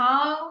about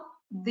how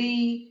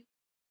the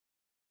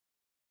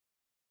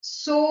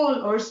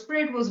soul or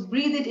spirit was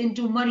breathed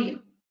into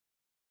Maryam.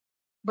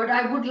 But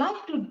I would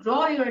like to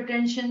draw your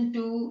attention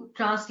to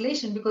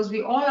translation, because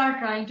we all are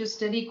trying to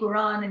study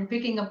Quran and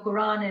picking up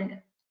Quran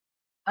and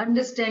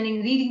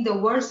understanding, reading the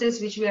verses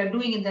which we are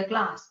doing in the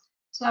class.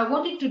 So I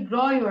wanted to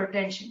draw your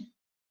attention.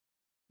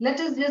 Let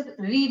us just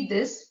read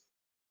this.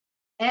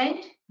 And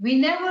we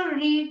never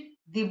read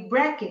the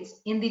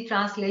brackets in the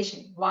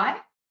translation.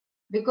 Why?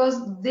 Because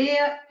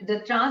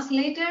the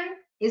translator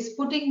is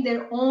putting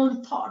their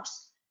own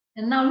thoughts.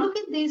 And now look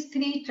at these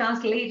 3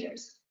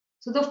 translators.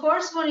 So the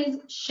first one is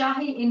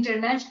Shahi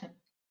International.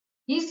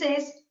 He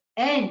says,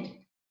 and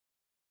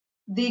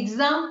the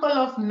example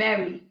of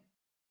Mary,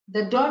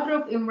 the daughter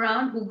of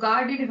Imran, who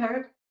guarded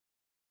her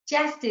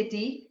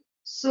chastity,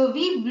 so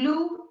we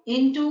blew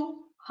into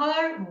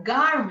her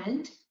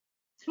garment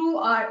through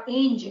our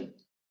angel.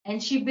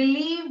 and she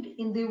believed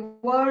in the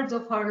words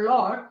of her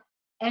Lord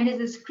and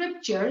his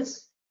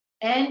scriptures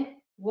and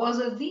was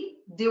of the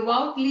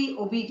devoutly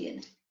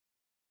obedient.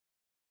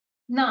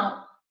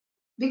 Now,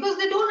 because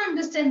they don't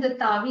understand the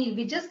Tawil,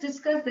 we just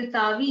discussed the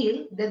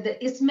Tawil that the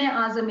Isme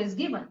Azam is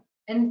given.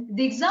 And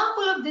the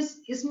example of this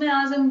Isme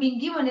Azam being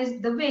given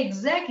is the way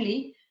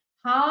exactly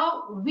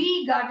how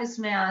we got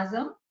Isme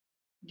Azam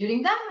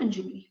during Diamond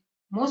Jubilee.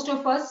 Most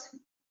of us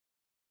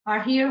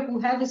are here who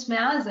have Isme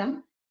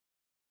Azam,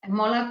 and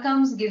Maula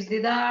comes, gives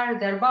Didar,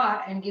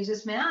 Darbar, and gives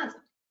Isme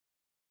Azam.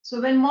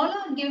 So when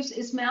Maula gives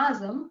Isme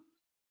Azam,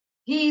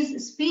 he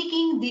is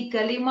speaking the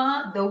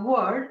kalima, the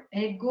word,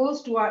 and it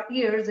goes to our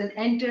ears and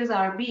enters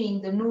our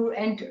being, the nur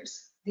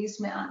enters, the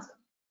Isme Azam.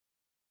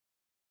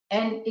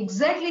 And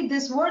exactly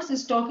this verse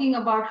is talking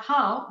about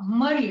how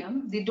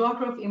Maryam, the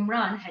daughter of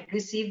Imran, had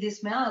received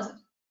this Isme Azam.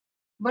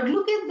 But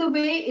look at the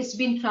way it's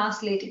been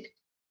translated.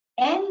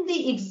 And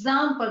the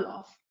example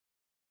of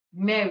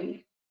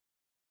Mary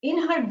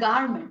in her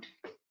garment,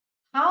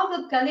 how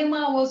the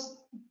kalima was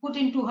put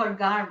into her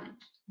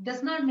garment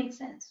does not make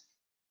sense.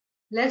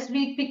 Let's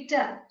read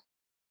Pictal.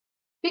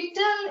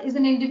 Pictal is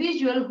an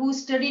individual who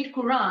studied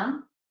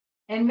Quran,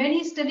 and when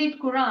he studied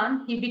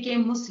Quran, he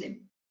became Muslim,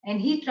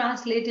 and he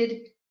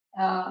translated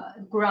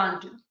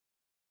Quran too.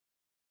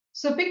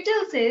 So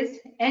Pictal says,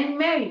 and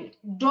Mary,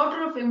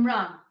 daughter of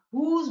Imran,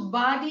 whose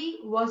body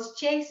was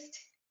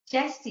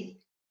chastity,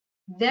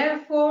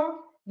 therefore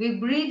we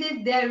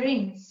breathed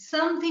therein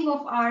something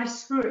of our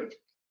spirit,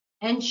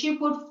 and she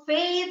put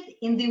faith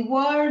in the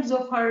words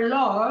of her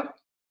Lord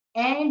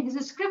and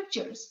his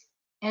scriptures,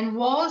 and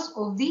was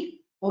of the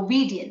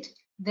obedient.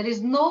 There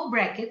is no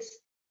brackets,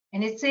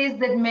 and it says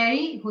that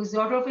Mary, who is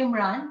daughter of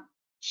Imran,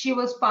 she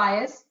was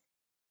pious.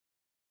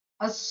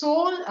 A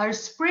soul, her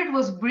spirit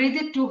was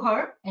breathed to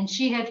her, and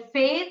she had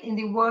faith in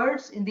the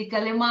words, in the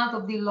kalimat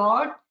of the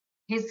Lord,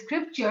 his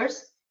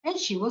scriptures, and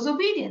she was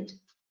obedient.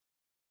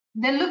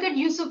 Then look at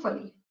Yusuf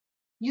Ali.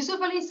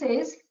 Yusuf Ali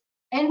says,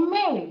 and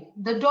Mary,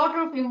 the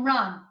daughter of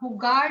Imran, who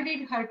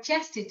guarded her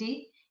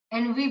chastity,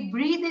 and we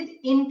breathed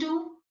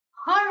into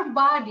her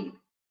body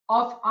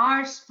of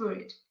our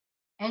spirit,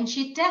 and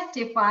she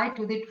testified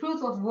to the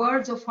truth of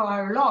words of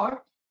our Lord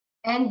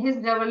and his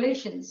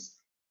revelations,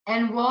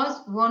 and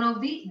was one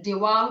of the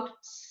devout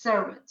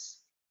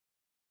servants.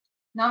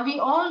 Now we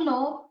all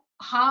know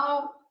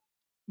how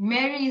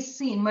Mary is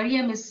seen,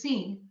 Maryam is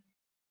seen.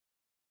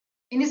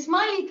 In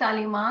Ismaili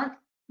Talimat,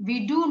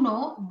 we do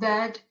know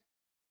that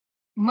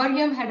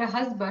Maryam had a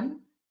husband,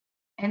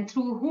 and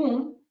through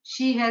whom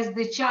she has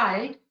the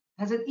child,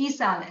 Hazrat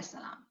Isa alayhi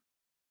salam.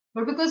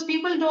 But because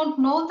people don't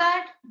know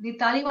that, the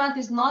Talimat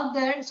is not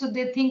there, so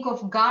they think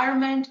of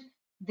garment,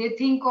 they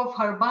think of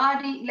her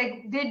body,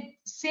 like they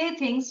say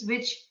things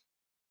which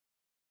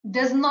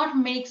does not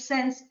make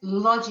sense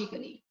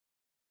logically.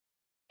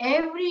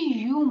 Every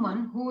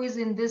human who is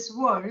in this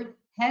world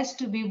has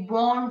to be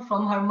born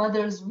from her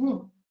mother's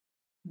womb.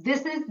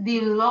 This is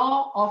the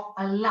law of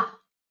Allah.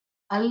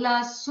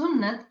 Allah's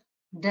sunnat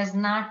does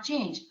not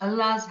change.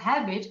 Allah's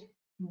habit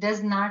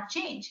does not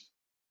change.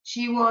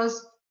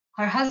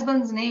 Her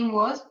husband's name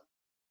was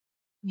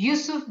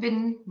Yusuf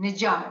bin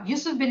Nijar.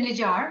 Yusuf bin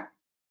Nijar,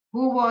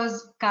 who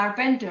was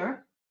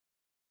carpenter.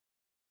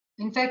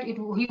 In fact, he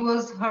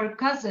was her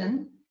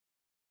cousin,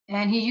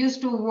 and he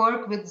used to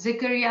work with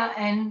Zakaria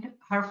and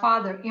her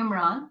father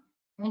Imran,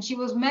 and she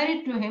was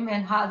married to him,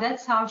 and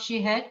that's how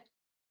she had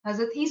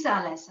Hazrat Isa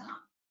alayhi salam.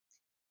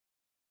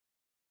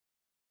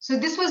 So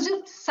this was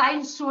just a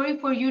side story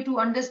for you to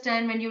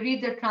understand. When you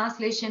read the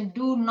translation,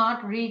 do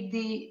not read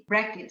the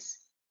brackets.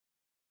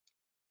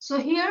 So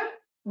here,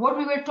 what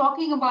we were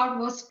talking about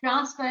was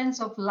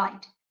transference of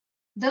light.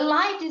 The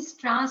light is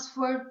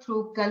transferred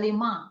through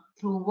kalima,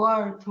 through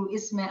word, through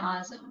Isme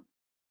Azam.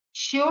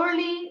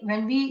 Surely,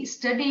 when we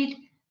studied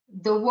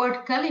the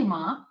word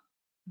kalima,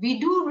 we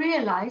do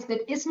realize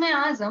that Isme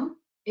Azam,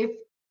 if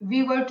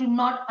we were to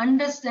not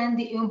understand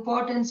the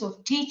importance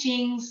of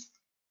teachings,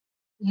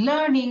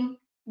 learning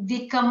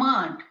the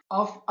command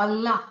of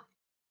Allah,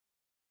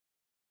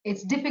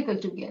 it's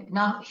difficult to get.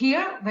 Now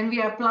here, when we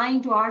are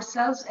applying to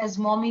ourselves as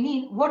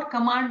Mu'mineen, what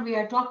command we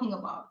are talking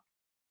about?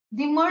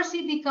 The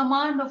mercy, the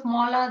command of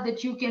Mawla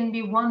that you can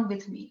be one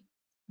with me.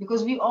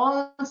 Because we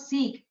all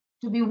seek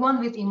to be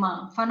one with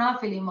Imam, Fana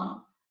fil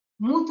Imam.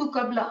 Mutu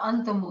kabla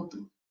anta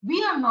mutu.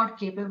 We are not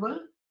capable.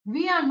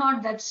 We are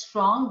not that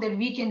strong that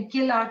we can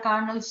kill our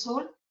carnal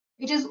soul.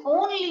 It is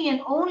only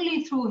and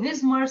only through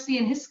his mercy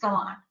and his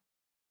command.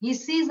 He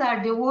sees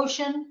our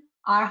devotion,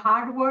 our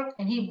hard work,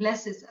 and he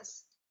blesses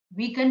us.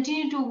 We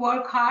continue to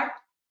work hard.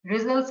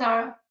 Results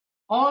are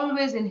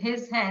always in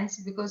his hands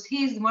because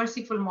he is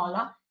merciful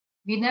Mawla.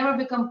 We never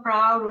become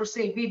proud or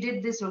say we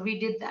did this or we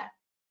did that,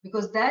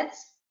 because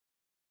that's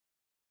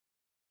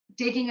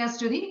taking us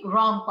to the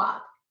wrong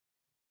path.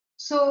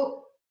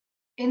 So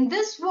in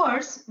this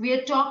verse, we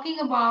are talking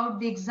about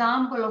the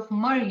example of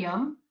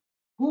Maryam,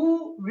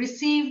 who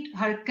received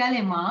her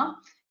kalima.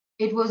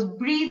 It was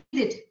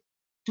breathed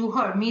to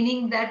her,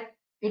 meaning that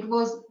it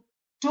was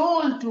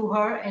told to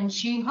her and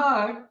she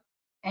heard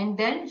and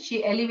then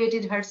she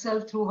elevated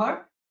herself through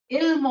her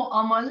ilm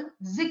amal,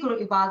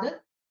 zikr ibadat,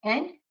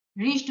 and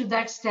reached to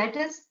that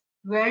status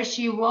where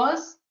she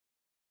was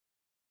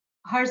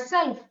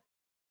herself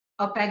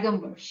a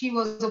pagambar. She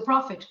was a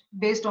prophet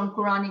based on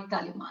Quranic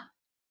talimat.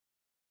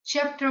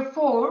 Chapter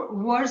 4,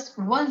 verse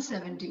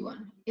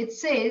 171. It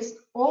says,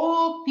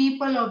 O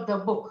people of the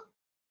book,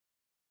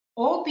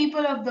 O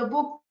people of the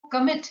book,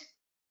 commit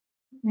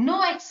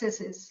no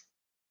excesses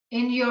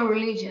in your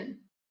religion,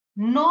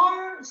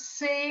 nor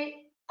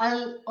say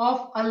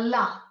of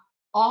Allah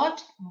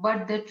aught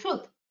but the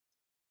truth.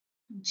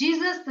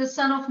 Jesus, the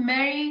son of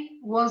Mary,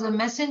 was a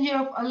messenger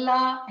of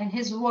Allah and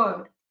his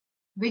word,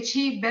 which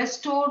he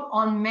bestowed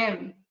on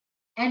Mary,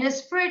 and a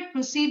spirit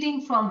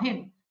proceeding from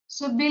him.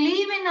 So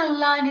believe in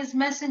Allah and his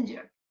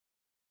messenger.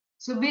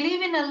 So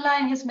believe in Allah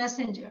and his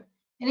messenger.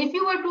 And if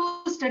you were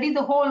to study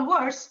the whole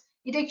verse,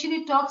 it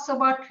actually talks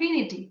about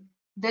Trinity.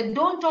 That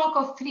don't talk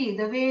of three,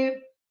 the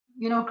way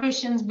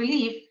Christians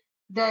believe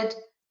that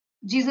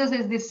Jesus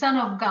is the Son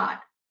of God,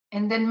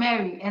 and then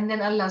Mary, and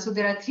then Allah. So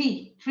there are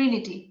three,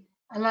 Trinity.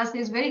 Allah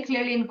says very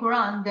clearly in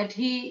Quran that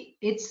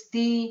it's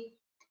the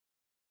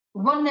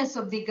oneness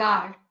of the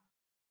God.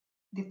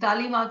 The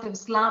Talimat of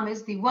Islam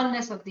is the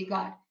oneness of the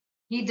God.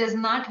 He does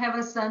not have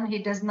a son, he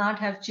does not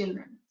have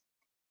children.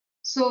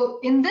 So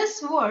in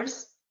this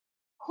verse,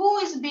 who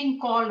is being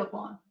called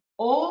upon?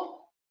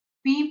 O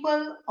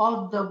people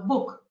of the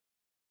book.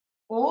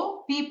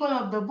 O people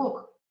of the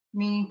book,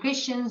 meaning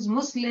Christians,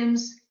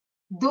 Muslims,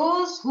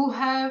 those who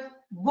have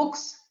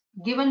books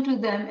given to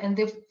them and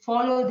they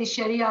follow the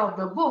Sharia of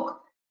the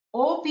book.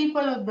 O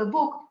people of the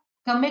book,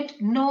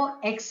 commit no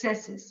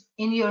excesses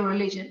in your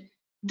religion.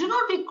 Do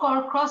not be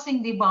caught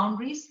crossing the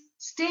boundaries.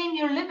 Stay in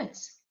your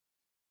limits.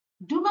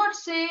 Do not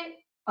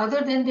say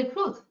other than the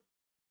truth.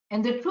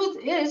 And the truth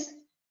is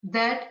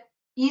that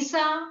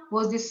Isa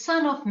was the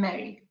son of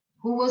Mary,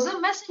 who was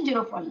a messenger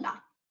of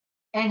Allah.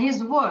 And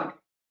his word,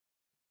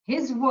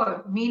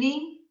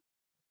 meaning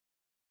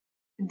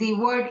the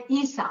word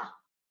Isa,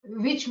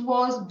 which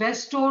was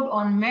bestowed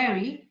on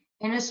Mary,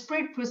 and a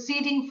spirit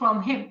proceeding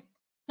from him.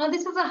 Now,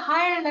 this is a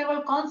higher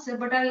level concept,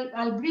 but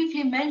I'll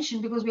briefly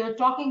mention because we are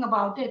talking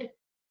about it.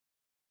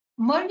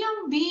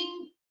 Maryam,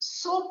 being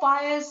so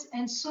pious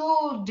and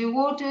so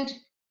devoted,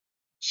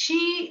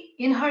 she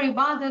in her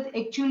ibadat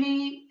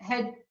actually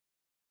had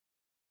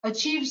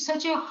achieved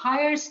such a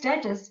higher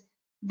status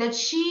that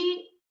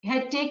she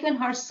had taken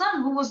her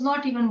son, who was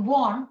not even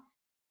born,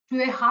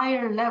 to a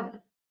higher level.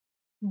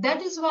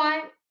 That is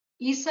why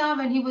Isa,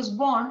 when he was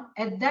born,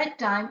 at that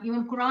time,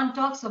 even Quran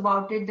talks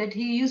about it, that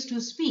he used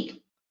to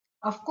speak.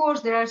 Of course,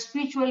 there are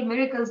spiritual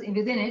miracles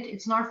within it.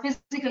 It's not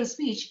physical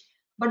speech,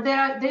 but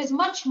there is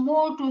much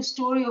more to the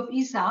story of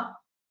Isa,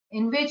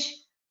 in which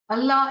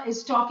Allah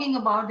is talking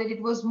about that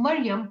it was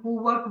Maryam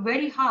who worked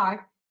very hard,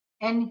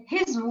 and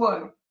his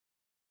word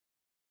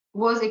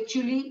was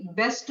actually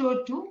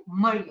bestowed to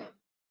Maryam.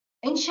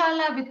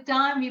 Inshallah, with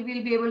time, we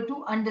will be able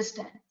to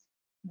understand.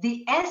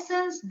 The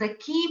essence, the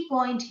key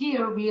point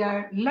here we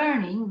are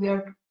learning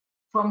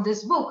from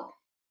this book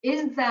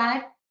is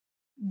that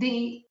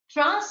the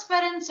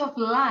transference of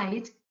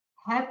light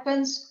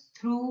happens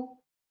through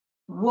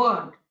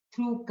word,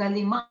 through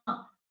kalima,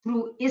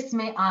 through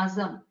isme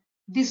azam,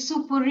 the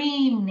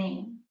supreme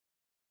name.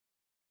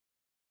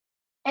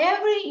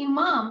 Every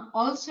imam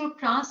also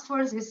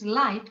transfers his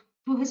light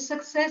to his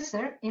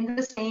successor in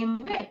the same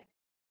way.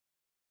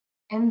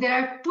 And there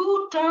are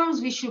two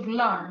terms we should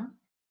learn: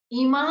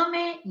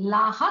 Imam-e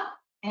Lahaq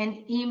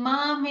and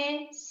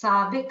Imam-e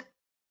Sabiq.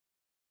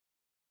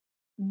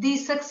 The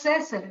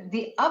successor,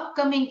 the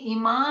upcoming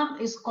Imam,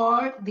 is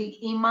called the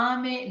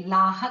Imam-e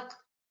Lahaq,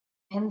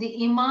 and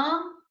the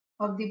Imam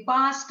of the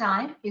past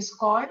time is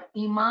called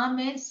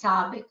Imam-e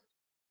Sabiq.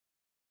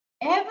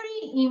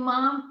 Every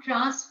Imam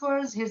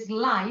transfers his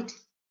light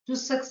to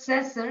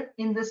successor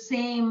in the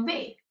same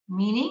way,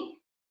 meaning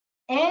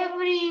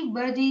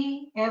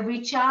everybody,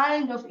 every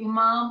child of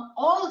Imam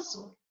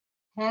also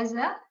has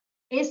a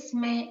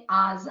Isme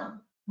Azam,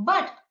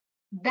 but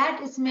that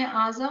Isme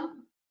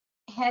Azam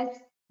has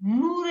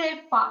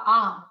Noor-e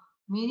Fa'am,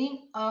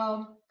 meaning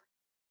a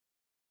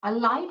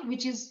light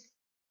which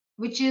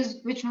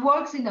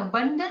works in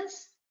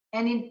abundance,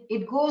 and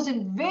it goes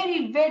in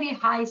very, very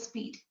high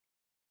speed.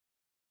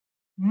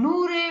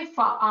 Noor-e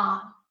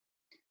Fa'am.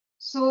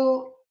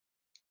 So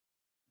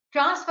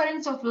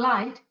transference of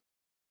light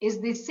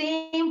is the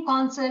same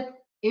concept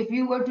if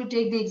you were to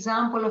take the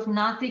example of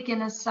Natik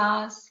and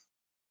Asas,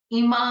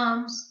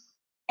 Imams,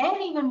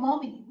 and even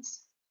Mu'minins,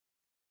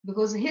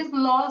 because his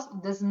laws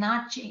does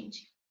not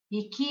change.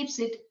 He keeps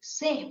it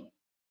same.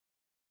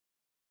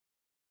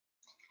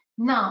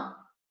 Now,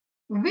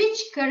 which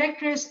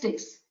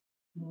characteristics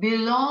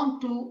belong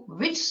to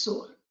which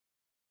soul?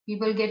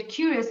 People get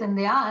curious and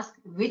they ask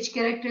which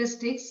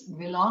characteristics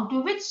belong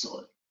to which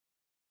soul.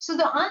 So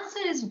the answer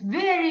is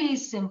very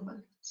simple.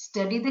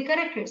 Study the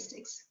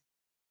characteristics.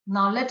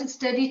 Now let us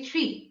study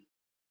tree.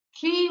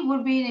 Tree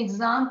would be an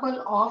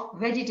example of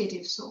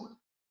vegetative soul.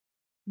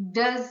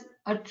 Does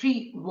a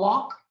tree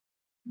walk?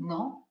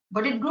 No,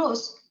 but it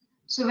grows.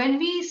 So when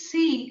we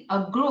see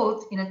a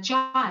growth in a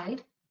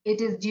child, it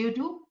is due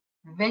to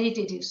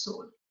vegetative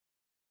soul.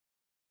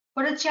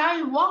 But a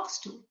child walks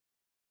too.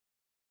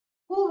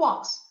 Who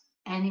walks?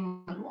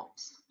 Animal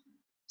walks.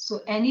 So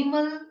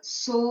animal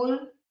soul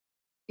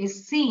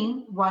is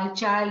seen while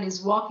child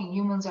is walking,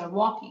 humans are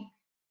walking.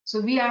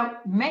 So we are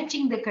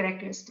matching the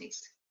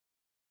characteristics.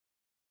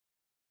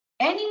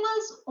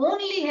 Animals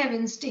only have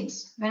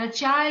instincts. When a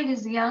child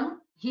is young,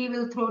 he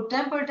will throw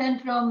temper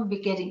tantrum, be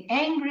getting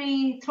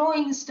angry,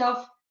 throwing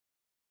stuff.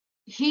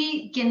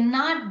 He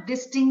cannot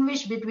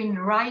distinguish between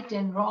right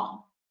and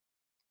wrong.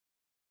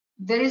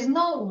 There is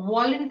no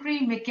voluntary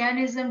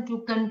mechanism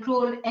to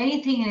control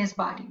anything in his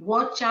body.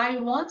 What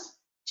child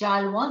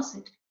wants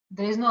it.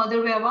 There is no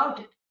other way about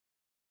it.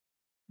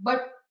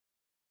 But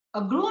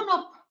a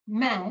grown-up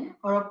man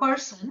or a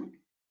person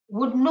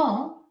would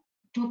know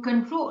to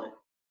control.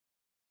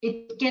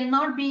 It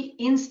cannot be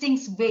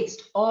instincts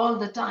based all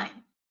the time.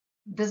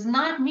 Does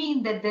not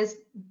mean that this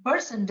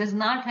person does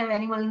not have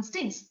animal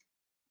instincts.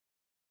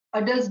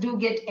 Adults do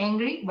get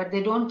angry, but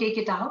they don't take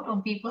it out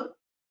on people.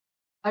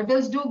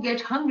 Adults do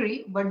get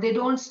hungry, but they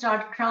don't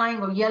start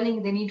crying or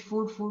yelling they need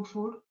food, food,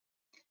 food.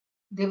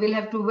 They will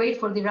have to wait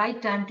for the right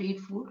time to eat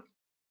food.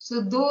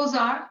 So those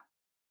are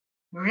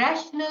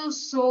rational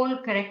soul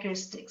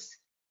characteristics.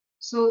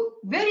 So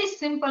very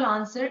simple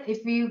answer.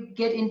 If we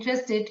get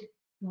interested,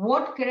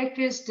 what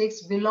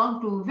characteristics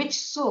belong to which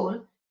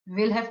soul,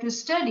 we'll have to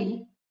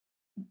study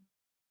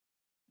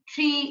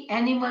tree,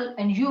 animal,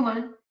 and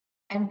human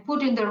and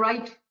put in the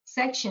right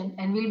section,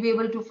 and we'll be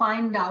able to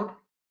find out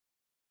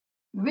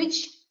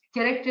which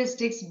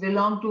characteristics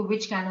belong to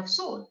which kind of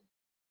soul.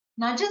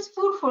 Now, just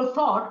food for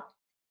thought,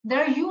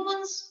 there are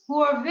humans who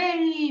are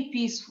very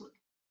peaceful.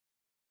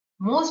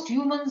 Most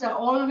humans are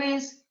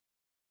always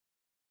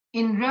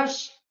in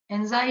rush,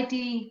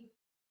 anxiety,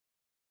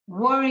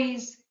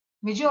 worries,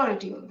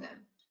 majority of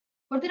them.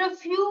 But there are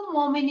few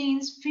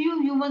hominins,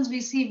 few humans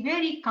we see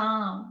very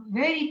calm,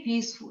 very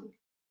peaceful.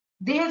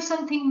 They have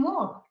something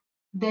more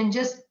than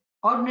just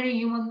ordinary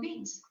human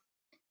beings.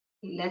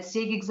 Let's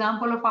take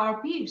example of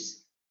our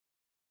peers.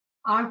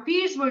 Our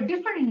peers were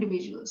different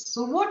individuals.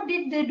 So what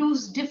did they do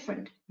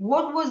different?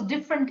 What was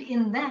different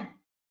in them?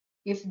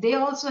 If they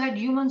also had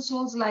human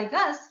souls like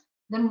us,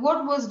 then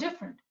what was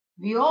different?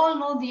 We all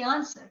know the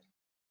answer.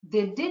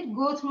 They did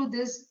go through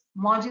this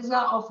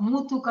mu'jiza of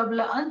mutu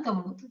kabla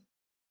antamutu.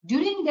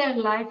 During their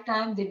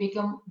lifetime, they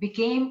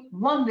became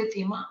one with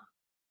Imam.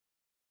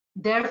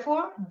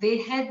 Therefore, they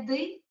had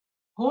the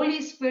Holy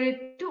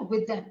Spirit too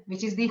with them,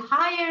 which is the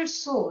higher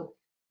soul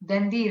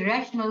than the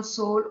rational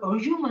soul or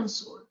human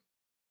soul.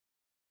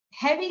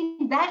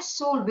 Having that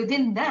soul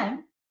within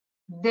them,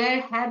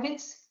 their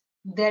habits,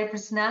 their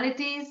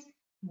personalities,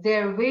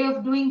 their way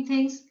of doing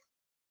things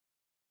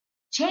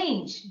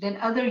change than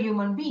other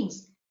human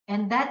beings.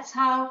 And that's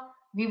how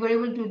we were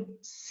able to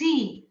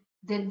see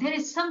that there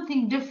is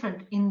something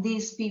different in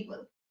these people.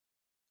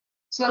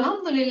 So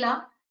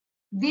Alhamdulillah,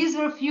 these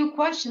were a few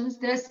questions.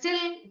 There are still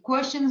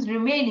questions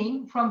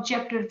remaining from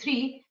chapter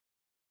 3.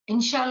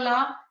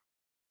 Inshallah,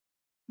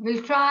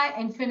 we'll try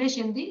and finish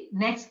in the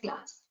next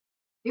class.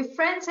 If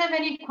friends have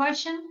any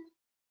question,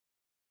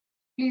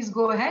 please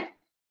go ahead.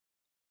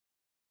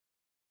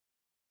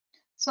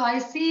 So I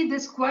see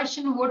this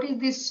question, what is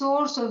the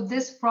source of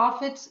this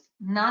prophet's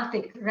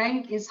Natik?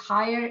 Rank is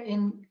higher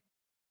in,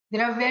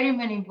 there are very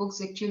many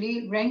books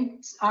actually.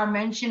 Ranks are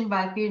mentioned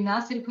by Pir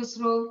Nasir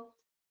Khusro,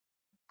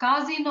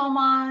 Qazi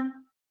Noman.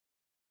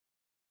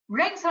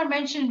 Ranks are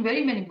mentioned in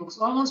very many books,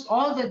 almost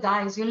all the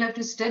dies. You'll have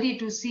to study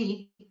to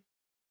see.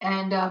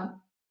 And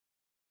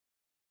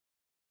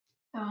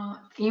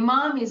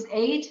Imam is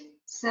 8,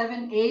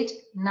 7, 8,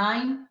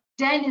 9,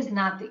 10 is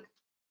Natik.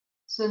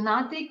 So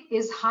Natik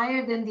is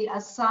higher than the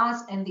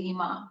Asas and the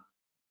Imam.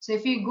 So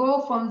if you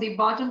go from the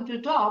bottom to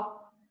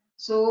top,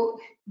 so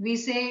we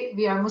say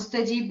we are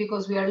Mustajib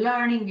because we are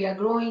learning, we are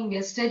growing, we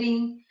are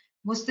studying.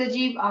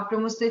 Mustajib, after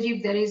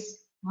Mustajib, there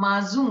is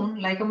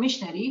Mazun, like a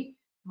missionary.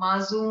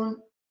 Mazun,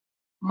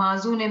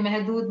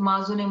 Mahdud,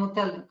 Mazun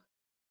Mutallaq.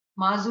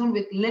 Mazun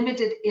with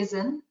limited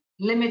izn,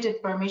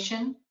 limited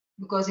permission,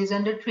 because he's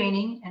under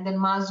training. And then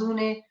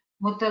Mazun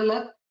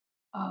Mutallaq,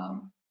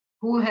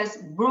 who has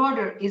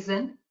broader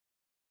izn,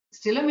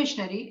 still a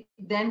missionary.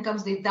 Then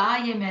comes the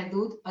Da'i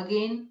Mahdud,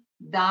 again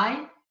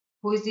Da'i,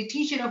 who is the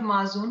teacher of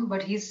Mazun,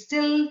 but he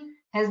still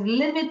has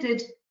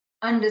limited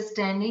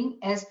understanding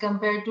as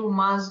compared to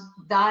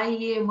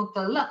Da'i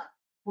Mutallaq,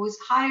 who is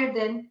higher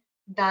than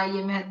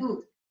Da'i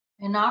Mahdud.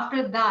 And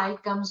after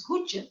Da'i comes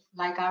Hujjat,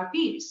 like our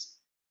peers.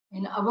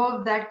 And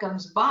above that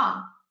comes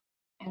Ba.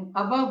 And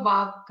above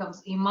Ba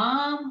comes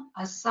Imam,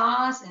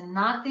 Asas, and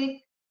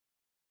Natik,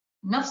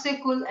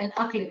 Nafsekul, and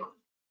Aklikul.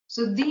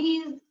 So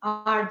these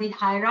are the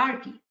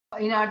hierarchy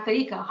in our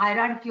tariqah,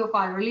 hierarchy of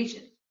our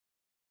religion.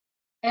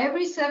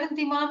 Every seventh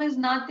Imam is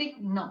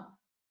Natik? No.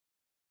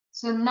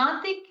 So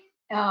Natik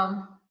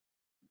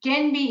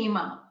can be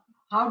Imam.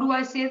 How do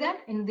I say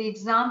that? In the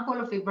example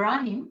of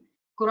Ibrahim,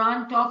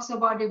 Quran talks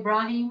about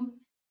Ibrahim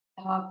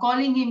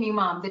calling him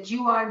Imam, that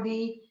you are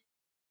the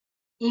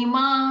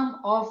imam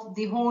of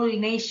the whole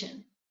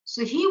nation.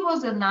 So he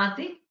was a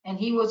natik and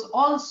he was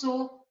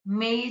also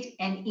made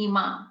an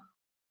imam.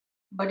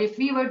 But if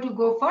we were to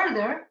go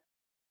further,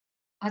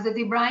 Hazrat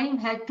Ibrahim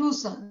had two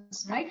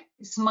sons, right?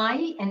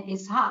 Ismail and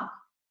Ishaq.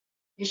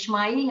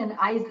 Ishmael and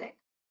Isaac.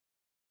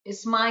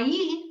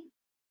 Ismail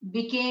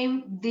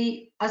became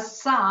the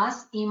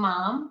Assas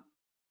Imam.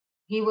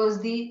 He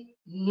was the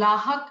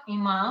Lahak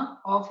Imam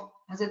of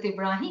Hazrat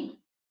Ibrahim.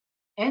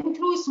 And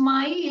through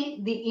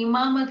Ismail, the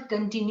Imamat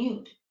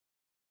continued.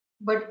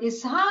 But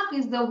Ishaq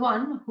is the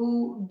one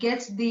who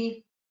gets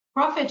the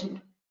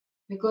prophethood,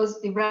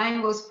 because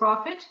Ibrahim was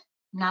prophet,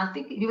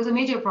 Natik. He was a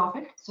major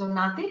prophet, so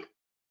Natik,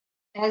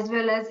 as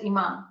well as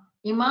Imam.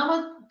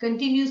 Imamat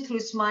continues through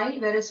Ismail,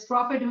 whereas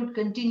prophethood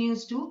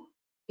continues to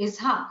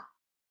Ishaq.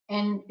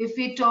 And if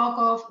we talk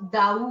of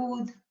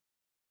Dawood,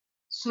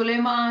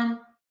 Suleiman,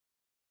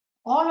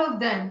 all of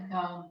them,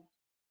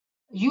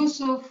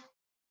 Yusuf,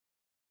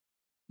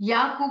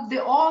 Yaqub, they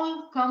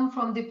all come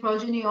from the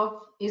progeny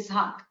of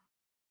Ishaq.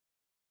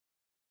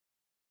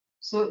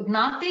 So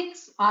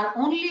Natiks are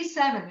only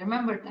 7,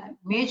 remember that.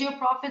 Major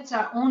prophets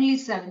are only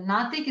 7.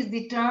 Natik is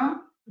the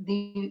term,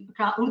 the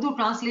Urdu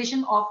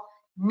translation of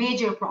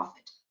major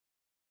prophet.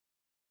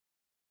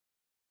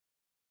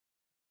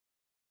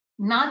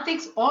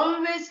 Natiks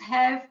always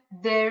have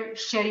their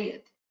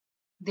Shariat.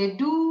 They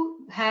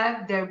do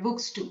have their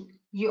books too.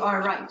 You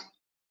are right.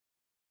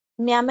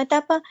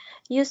 Nyamatapa,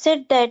 you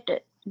said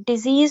that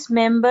deceased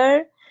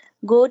member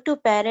go to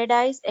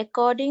paradise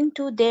according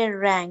to their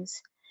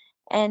ranks.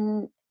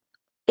 And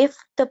if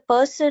the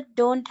person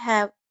don't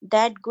have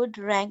that good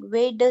rank,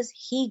 where does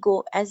he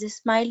go? As a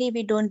Smiley,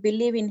 we don't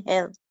believe in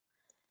hell.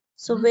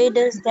 So where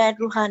does that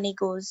Ruhani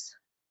goes?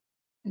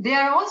 They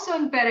are also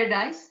in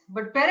paradise,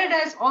 but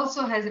paradise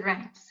also has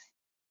ranks.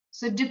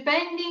 So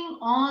depending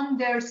on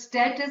their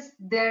status,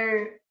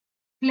 their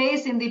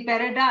place in the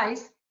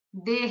paradise,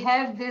 they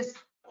have this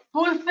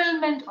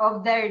fulfillment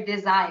of their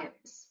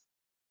desires.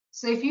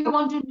 So if you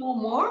want to know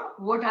more,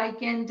 what I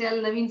can tell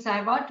Naveen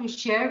Sahiba to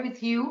share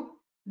with you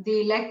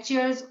the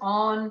lectures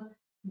on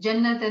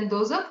Jannat and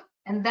Dozakh,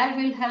 and that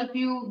will help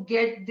you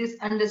get this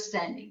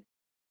understanding.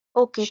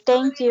 Okay,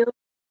 thank you.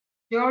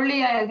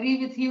 Surely I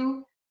agree with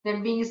you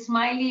that being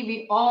smiley,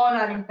 we all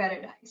are in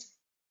paradise.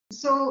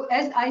 So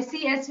as I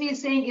see SV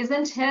is saying,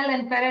 isn't hell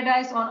and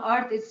paradise on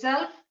earth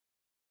itself?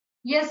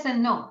 Yes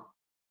and no.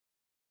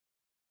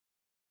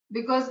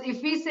 Because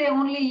if we say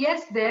only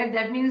yes there,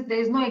 that means there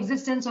is no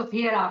existence of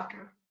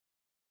hereafter.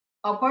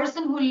 A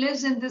person who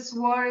lives in this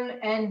world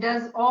and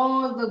does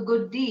all the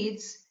good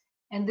deeds,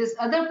 and this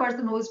other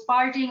person who is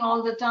partying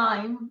all the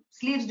time,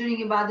 sleeps during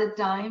ibadat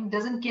time,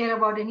 doesn't care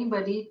about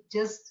anybody,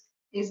 just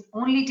is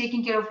only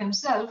taking care of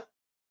himself,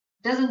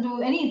 doesn't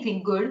do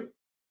anything good,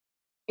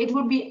 it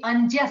would be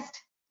unjust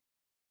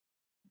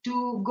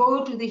to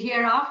go to the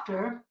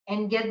hereafter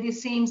and get the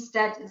same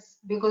status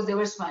because they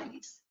were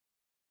smileys.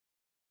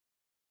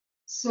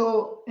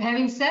 So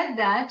having said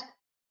that,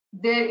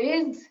 there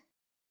is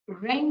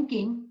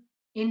ranking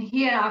in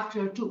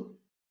hereafter too.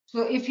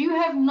 So if you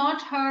have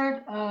not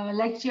heard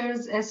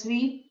lectures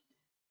SV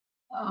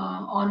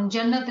on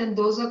Jannat and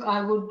Dozakh,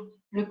 I would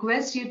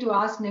request you to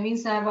ask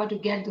Naveen Sahiba to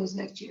get those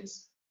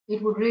lectures.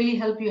 It would really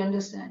help you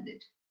understand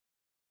it.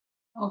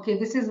 Okay,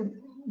 this is a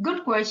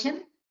good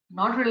question,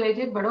 not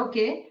related, but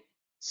okay.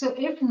 So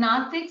if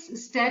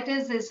Natik's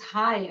status is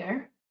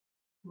higher,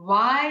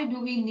 why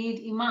do we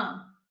need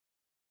Imam?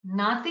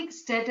 Natik's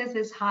status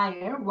is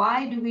higher,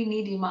 why do we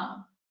need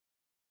Imam?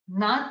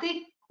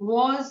 Natik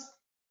was,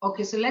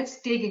 okay, so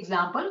let's take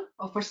example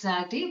of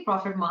personality.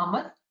 Prophet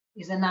Muhammad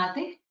is a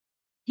Natik.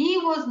 He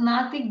was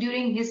Natik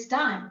during his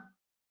time.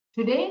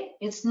 Today,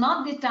 it's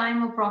not the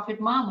time of Prophet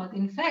Muhammad.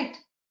 In fact,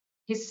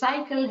 his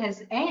cycle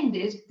has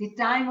ended, the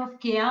time of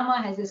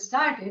Qiyamah has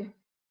started,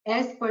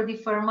 as per the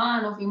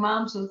farman of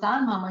Imam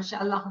Sultan Muhammad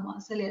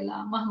Allahumma salli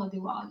ala Muhammad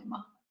wa ali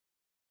Muhammad.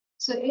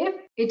 So if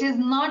it is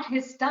not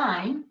his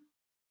time,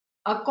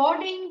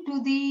 according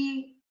to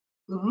the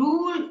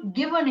rule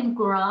given in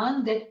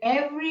Quran that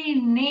every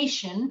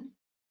nation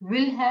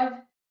will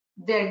have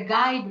their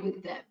guide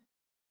with them.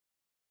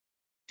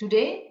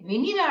 Today, we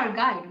need our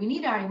guide, we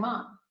need our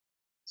Imam.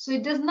 So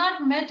it does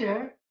not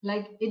matter,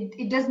 like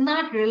it does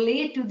not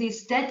relate to the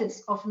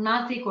status of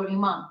Natik or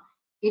Imam.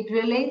 It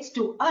relates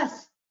to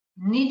us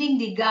needing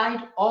the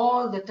guide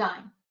all the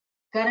time.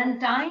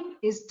 Current time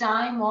is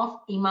time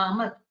of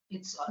Imamat.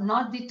 It's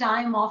not the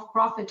time of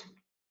prophethood.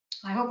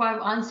 I hope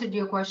I've answered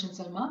your question,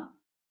 Salma.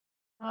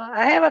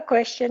 I have a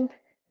question.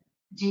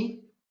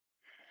 Ji.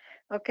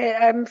 Okay,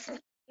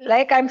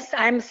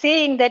 I'm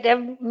seeing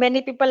that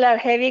many people are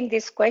having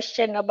this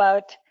question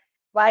about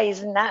why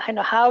is not,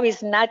 how is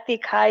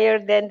Natik higher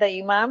than the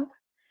Imam?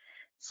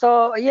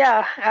 So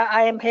yeah,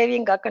 I am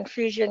having a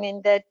confusion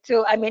in that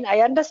too. I mean,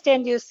 I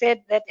understand you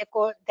said that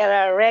there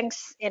are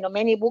ranks,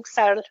 many books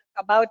are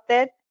about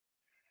that.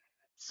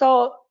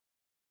 So,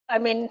 I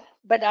mean,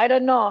 but I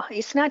don't know,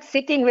 it's not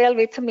sitting well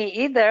with me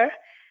either.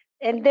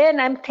 And then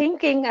I'm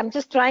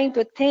just trying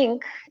to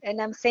think, and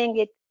I'm saying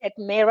it at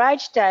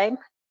Miraj time.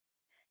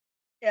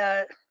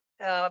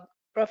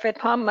 Prophet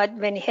Muhammad,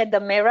 when he had the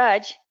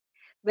Miraj,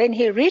 when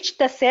he reached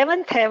the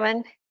seventh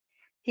heaven,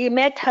 he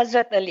met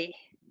Hazrat Ali.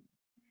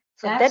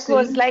 So that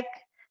was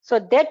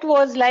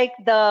Absolutely. like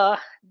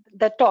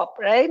the top,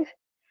 right?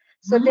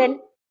 So then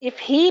if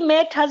he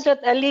met Hazrat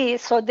Ali,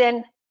 so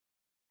then,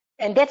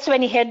 and that's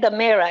when he had the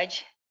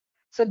Miraj.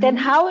 So then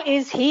how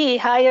is he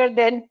higher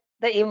than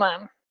the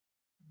Imam?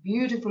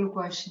 Beautiful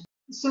question.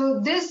 So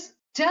this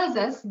tells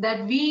us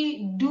that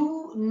we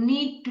do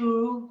need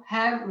to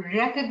have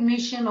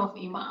recognition of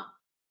Imam.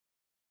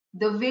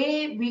 The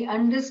way we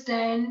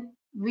understand,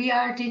 we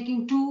are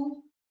taking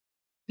two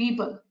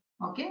people,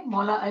 okay,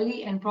 Maula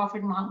Ali and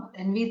Prophet Muhammad,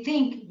 and we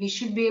think we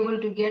should be able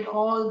to get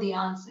all the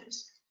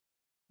answers.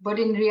 But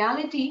in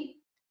reality,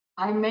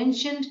 I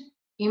mentioned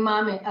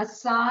Imam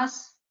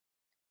Assas,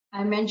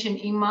 I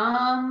mentioned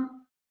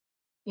Imam,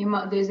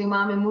 there's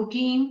Imam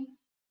Mukim.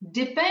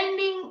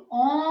 Depending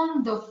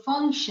on the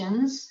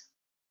functions,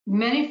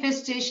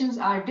 manifestations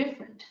are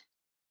different.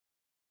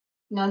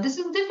 Now, this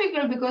is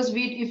difficult because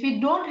if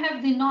we don't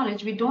have the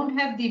knowledge, we don't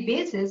have the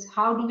basis,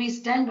 how do we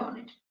stand on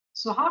it?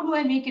 So how do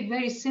I make it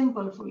very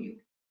simple for you?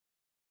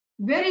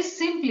 Very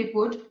simply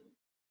put,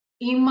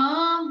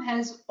 Imam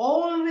has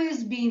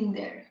always been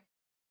there.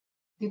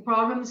 The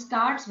problem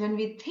starts when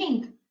we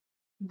think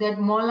that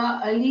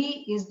Maula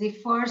Ali is the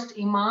first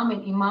Imam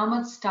and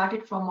Imamat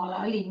started from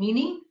Maula Ali,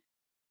 meaning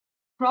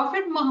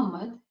Prophet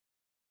Muhammad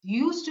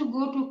used to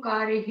go to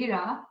Kari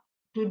Hira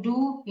to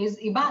do his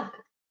ibadat.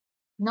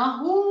 Now,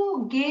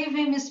 who gave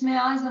him Isme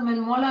Azam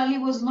when Maula Ali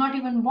was not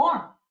even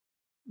born?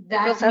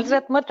 That was means,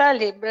 Hazrat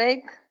Muttalib,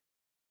 right?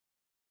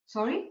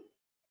 sorry?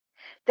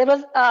 There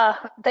was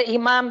the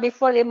Imam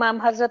before Imam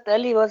Hazrat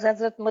Ali was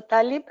Hazrat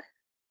Muttalib,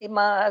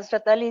 Imam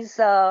Hazrat Ali's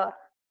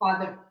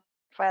Father.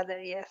 father,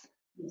 yes.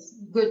 Yes,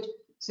 good.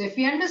 So if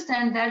we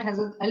understand that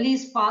Hazrat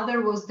Ali's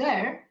father was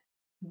there,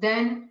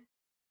 then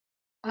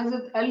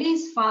Hazrat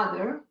Ali's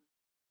father,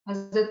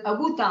 Hazrat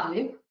Abu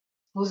Talib,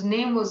 whose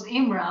name was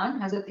Imran,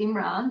 Hazrat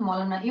Imran,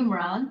 Maulana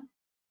Imran,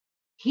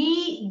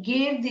 he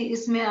gave the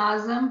Isme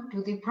Azam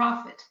to the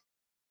Prophet.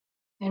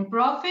 And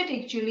Prophet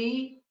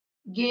actually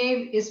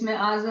gave Isme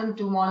Azam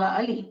to Maula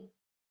Ali.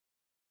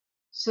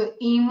 So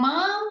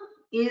Imam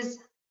is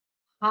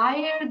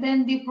higher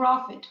than the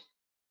Prophet.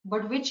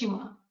 But which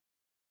Imam?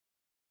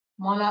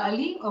 Maula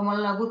Ali or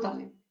Maulana Abu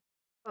Talib?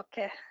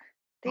 Okay.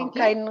 I think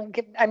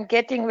Okay. I'm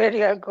getting where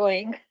you are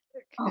going.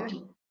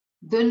 Okay.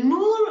 The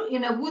Nur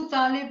in Abu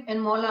Talib and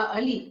Maula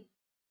Ali,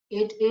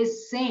 it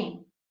is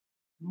same.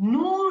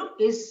 Nur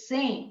is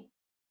same.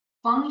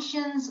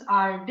 Functions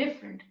are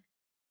different.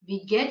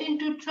 We get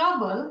into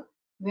trouble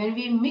when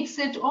we mix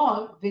it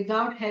all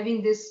without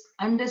having this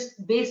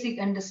basic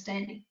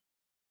understanding.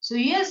 So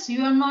yes,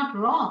 you are not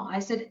wrong. I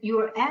said you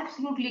are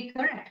absolutely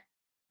correct.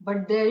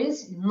 But there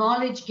is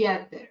knowledge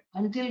gap there.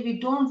 Until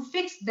we don't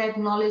fix that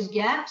knowledge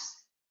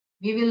gaps,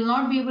 we will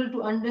not be able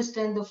to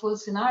understand the full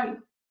scenario.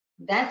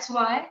 That's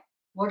why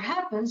what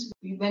happens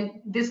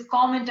when this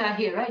comment I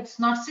hear, right? It's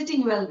not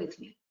sitting well with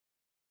me.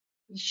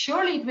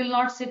 Surely it will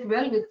not sit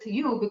well with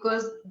you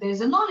because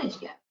there's a knowledge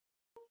gap.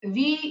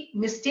 We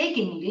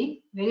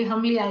mistakenly, very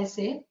humbly I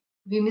say,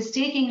 we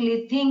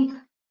mistakenly think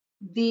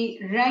the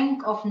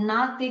rank of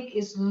Natik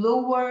is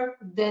lower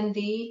than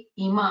the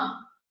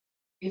Imam.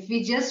 If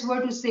we just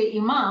were to say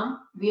Imam,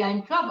 we are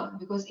in trouble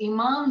because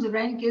Imam's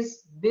rank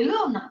is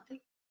below Natik.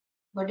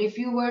 But if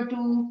you were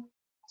to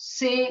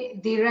say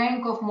the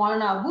rank of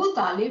Maulana Abu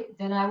Talib,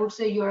 then I would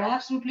say you're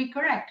absolutely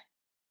correct.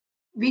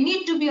 We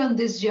need to be on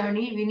this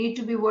journey. We need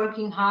to be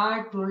working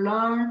hard to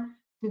learn,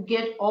 to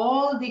get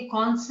all the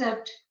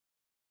concept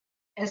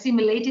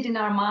assimilated in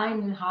our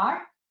mind and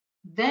heart.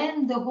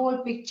 Then the whole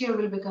picture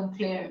will become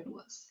clear to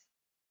us.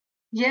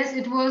 Yes,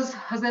 it was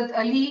Hazrat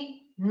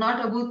Ali,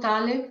 not Abu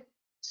Talib.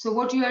 So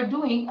what you are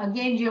doing,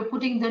 again, you're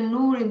putting the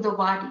Nur in the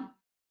Wadi.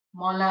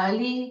 Maula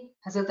Ali,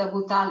 Hazrat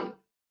Abu Talib.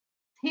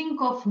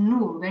 Think of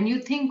Nur. When you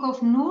think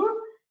of Nur,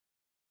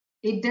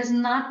 it does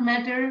not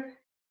matter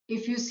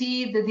if you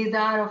see the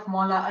Didar of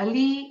Maula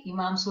Ali,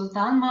 Imam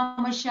Sultan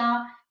Muhammad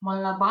Shah,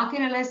 Maulana Baqir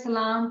alayhi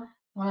salam,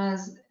 Maulana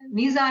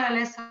Nizar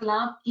alayhi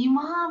salam.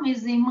 Imam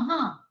is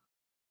Imam.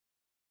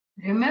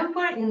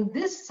 Remember, in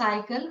this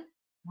cycle,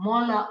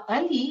 Maula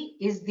Ali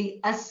is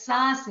the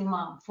Assas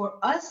Imam. For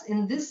us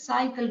in this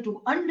cycle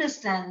to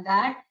understand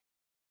that,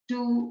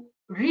 to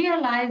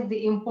realize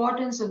the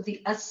importance of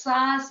the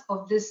Assas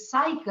of this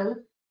cycle,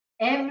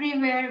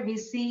 everywhere we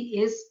see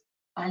is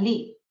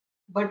Ali.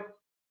 But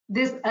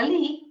this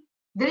Ali,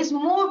 there is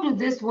more to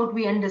this what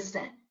we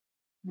understand.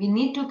 We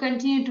need to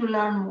continue to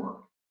learn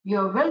more. You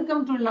are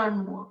welcome to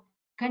learn more.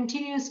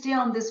 Continue to stay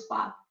on this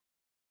path.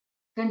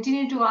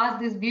 Continue to ask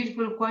these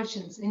beautiful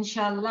questions.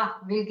 Inshallah,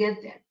 we'll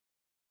get there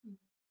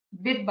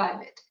bit by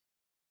bit.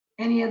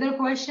 Any other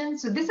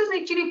questions? So this is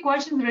actually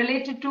questions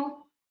related to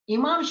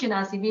Imam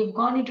Shinasi. We've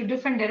gone into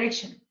different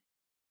direction,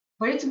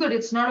 but it's good.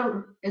 It's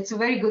a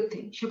very good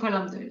thing. Shukr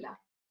alhamdulillah.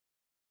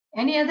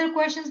 Any other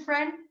questions,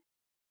 friend?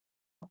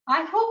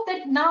 I hope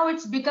that now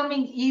it's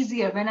becoming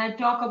easier when I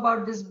talk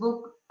about this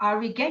book. Are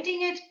we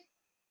getting it?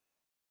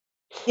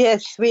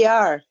 Yes, we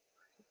are.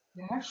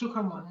 यार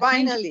शुक्र मौला.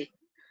 Finally.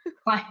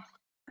 Fine.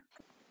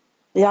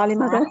 याली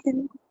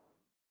मदद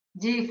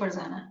जी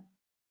फरजाना.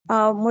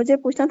 मुझे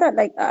पूछना था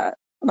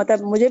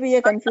मतलब मुझे भी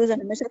ये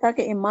कंफ्यूजन हमेशा था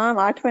कि इमाम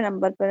 8वें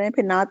नंबर पर है,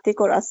 फिर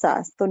नातिक और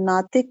असास. तो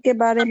नातिक के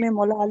बारे में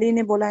मौला अली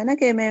ने बोला है ना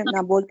कि मैं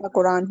ना बोलता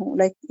कुरान हूँ,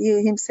 लाइक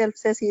हिमसेल्फ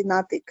सेज ही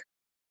नातिक.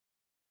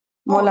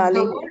 मौला अली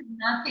The word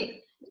natik.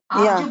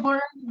 आप या जो बोल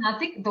रहे हैं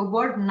natik, the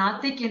word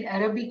natik in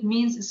Arabic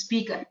means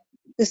speaker.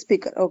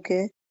 Speaker.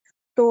 Okay.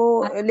 तो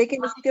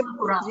लेकिन उसके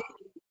जी,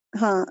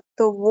 हाँ,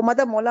 तो वो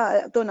मतलब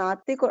मौला तो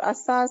नातिक और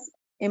असास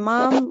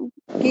इमाम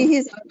की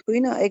ही जात हुई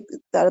ना एक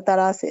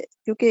तरह से,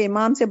 क्योंकि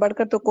इमाम से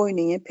बढ़कर तो कोई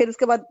नहीं है. फिर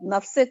उसके बाद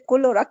नफ्से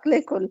कुल और अक्ले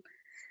कुल.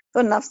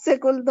 तो नफ्से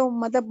कुल तो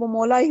मतलब वो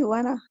मौला ही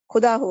हुआ ना,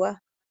 खुदा हुआ,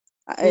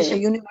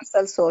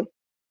 यूनिवर्सल सोल.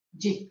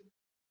 जी.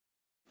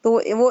 तो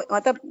वो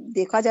मतलब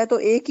देखा जाए तो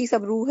एक ही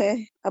सब रूह है.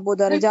 अब वो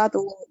दर्जात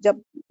वो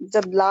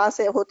जब ला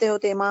से होते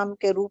होते इमाम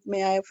के रूप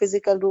में आए,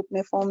 फिजिकल रूप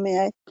में, फॉर्म में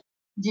आए.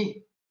 जी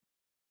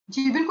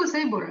जी बिल्कुल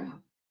सही बोल रहे हैं.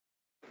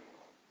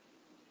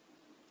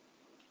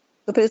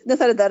 तो फिर इतने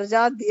सारे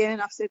दर्जात दिए हैं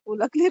नफ्से कुल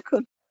अक्ले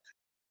कुल.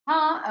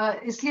 हाँ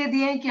इसलिए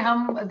दिए कि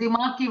हम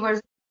दिमाग की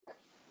वर्जिश,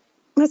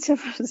 अच्छा,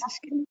 वर्जिश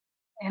के लिए.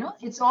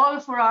 it's all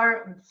for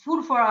our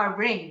food for our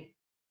brain,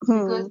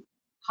 because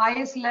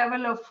highest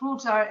level of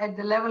fruits are at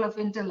the level of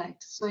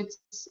intellect, so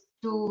it's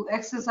to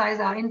exercise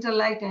our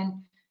intellect and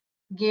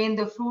gain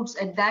the fruits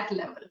at that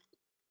level.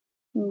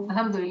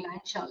 alhamdulillah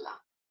inshallah.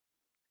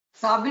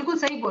 तो आप बिल्कुल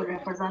सही बोल रहे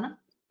हैं फरजाना.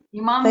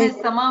 इमाम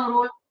में तमाम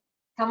रोल,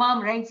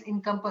 तमाम ranks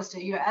encompassed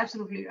है. You are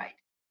absolutely right.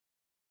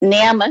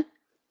 NIAMAT,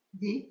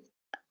 ji.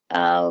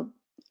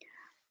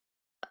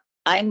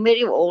 I'm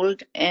very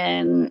old,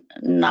 and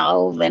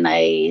now when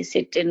I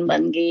sit in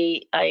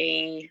Bangi,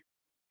 I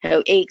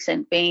have aches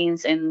and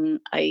pains and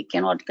I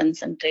cannot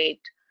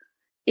concentrate.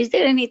 Is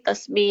there any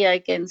tasbih I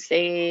can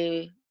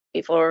say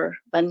before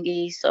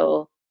Bangi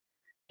so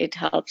it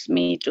helps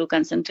me to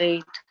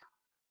concentrate?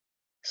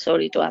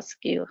 Sorry to ask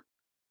you.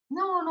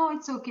 No,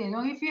 it's okay.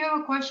 No, if you have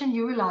a question,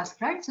 you will ask,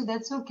 right? So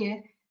that's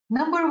okay.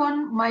 Number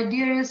one, my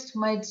dearest,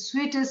 my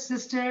sweetest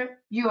sister,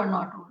 you are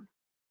not old.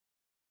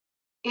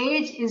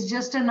 Age is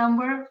just a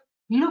number.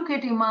 Look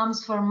at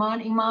Imam's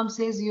Farman. Imam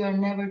says you are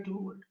never too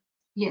old.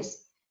 Yes.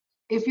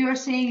 If you are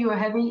saying you are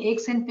having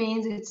aches and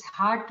pains, it's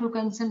hard to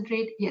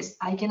concentrate. Yes,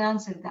 I can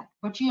answer that.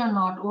 But you are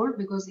not old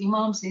because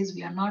Imam says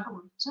we are not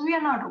old. So we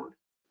are not old.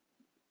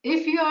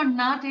 If you are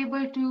not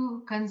able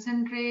to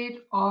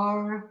concentrate,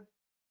 or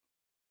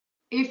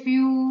if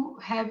you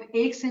have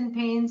aches and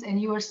pains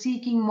and you are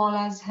seeking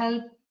Maula's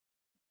help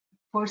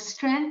for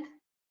strength,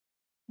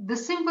 the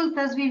simple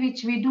tasbih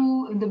which we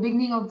do in the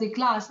beginning of the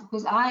class,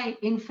 because I,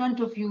 in front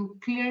of you,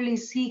 clearly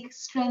seek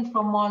strength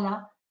from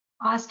Maula,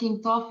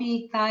 asking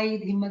Tawfiq,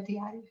 Taid, Himmat,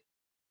 Yarif.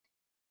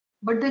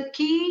 But the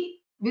key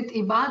with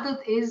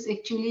Ibadat is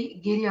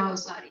actually Girya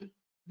Uzari.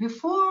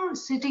 Before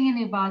sitting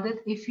in Ibadat,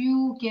 if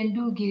you can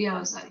do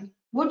Girya Uzari,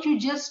 what you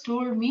just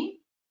told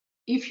me,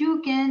 if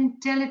you can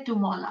tell it to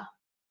Maula,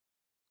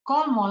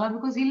 call Maula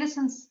because he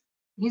listens,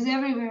 he's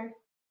everywhere.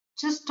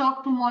 Just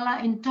talk to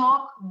Maula and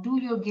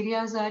do your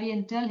Girya Uzari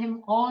and tell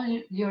him all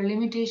your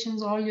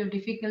limitations, all your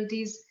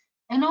difficulties,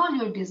 and all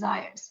your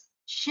desires.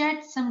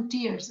 Shed some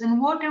tears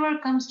and whatever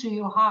comes to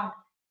your heart.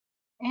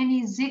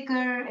 Any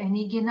zikr,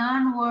 any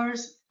Ginan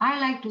verse. I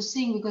like to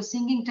sing because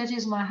singing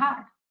touches my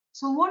heart.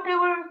 So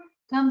whatever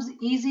comes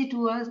easy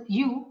to us,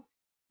 you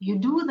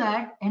do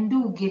that and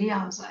do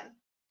Girya Uzari.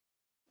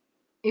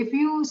 If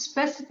you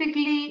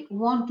specifically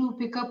want to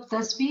pick up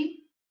tasbih,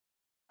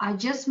 I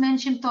just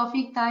mentioned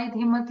Tawfiq, Taid,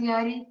 Himmat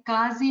Yari,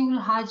 Qazi ul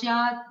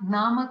Hajat,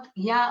 Namat,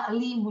 Ya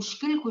Ali,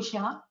 Mushkil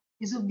Kusha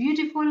is a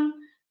beautiful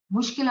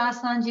Mushkil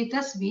Asanji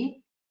tasbih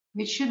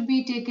which should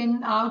be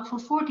taken out for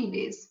 40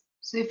 days.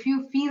 So if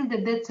you feel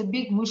that that's a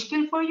big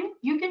mushkil for you,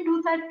 you can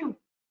do that too.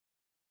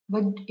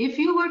 But if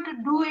you were to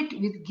do it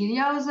with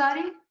Girya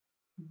Uzari,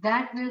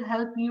 that will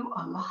help you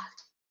a lot.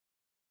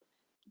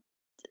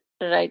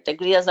 Right,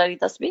 Girya Uzari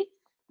tasbih?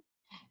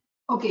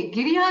 Okay,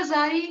 Girya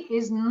Uzari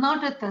is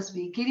not a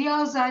tasbih.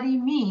 Girya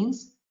Uzari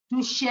means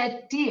to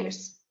shed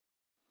tears.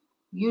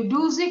 You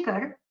do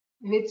zikr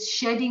with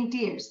shedding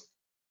tears.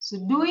 So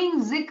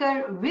doing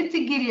zikr with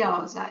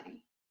Girya Uzari.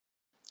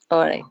 All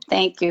right,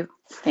 thank you.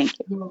 Thank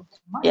you.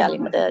 Yali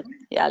Madad.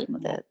 Yali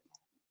Madad.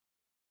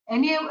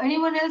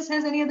 Anyone else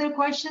has any other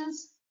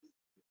questions?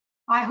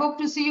 I hope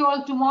to see you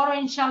all tomorrow,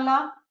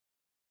 inshallah.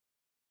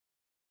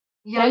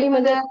 Yali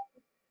Madad.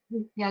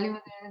 Yali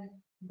Madad.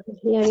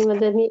 Yali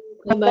Madad.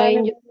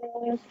 Bye.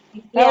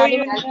 How are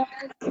you?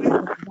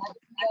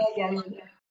 Yali Madad.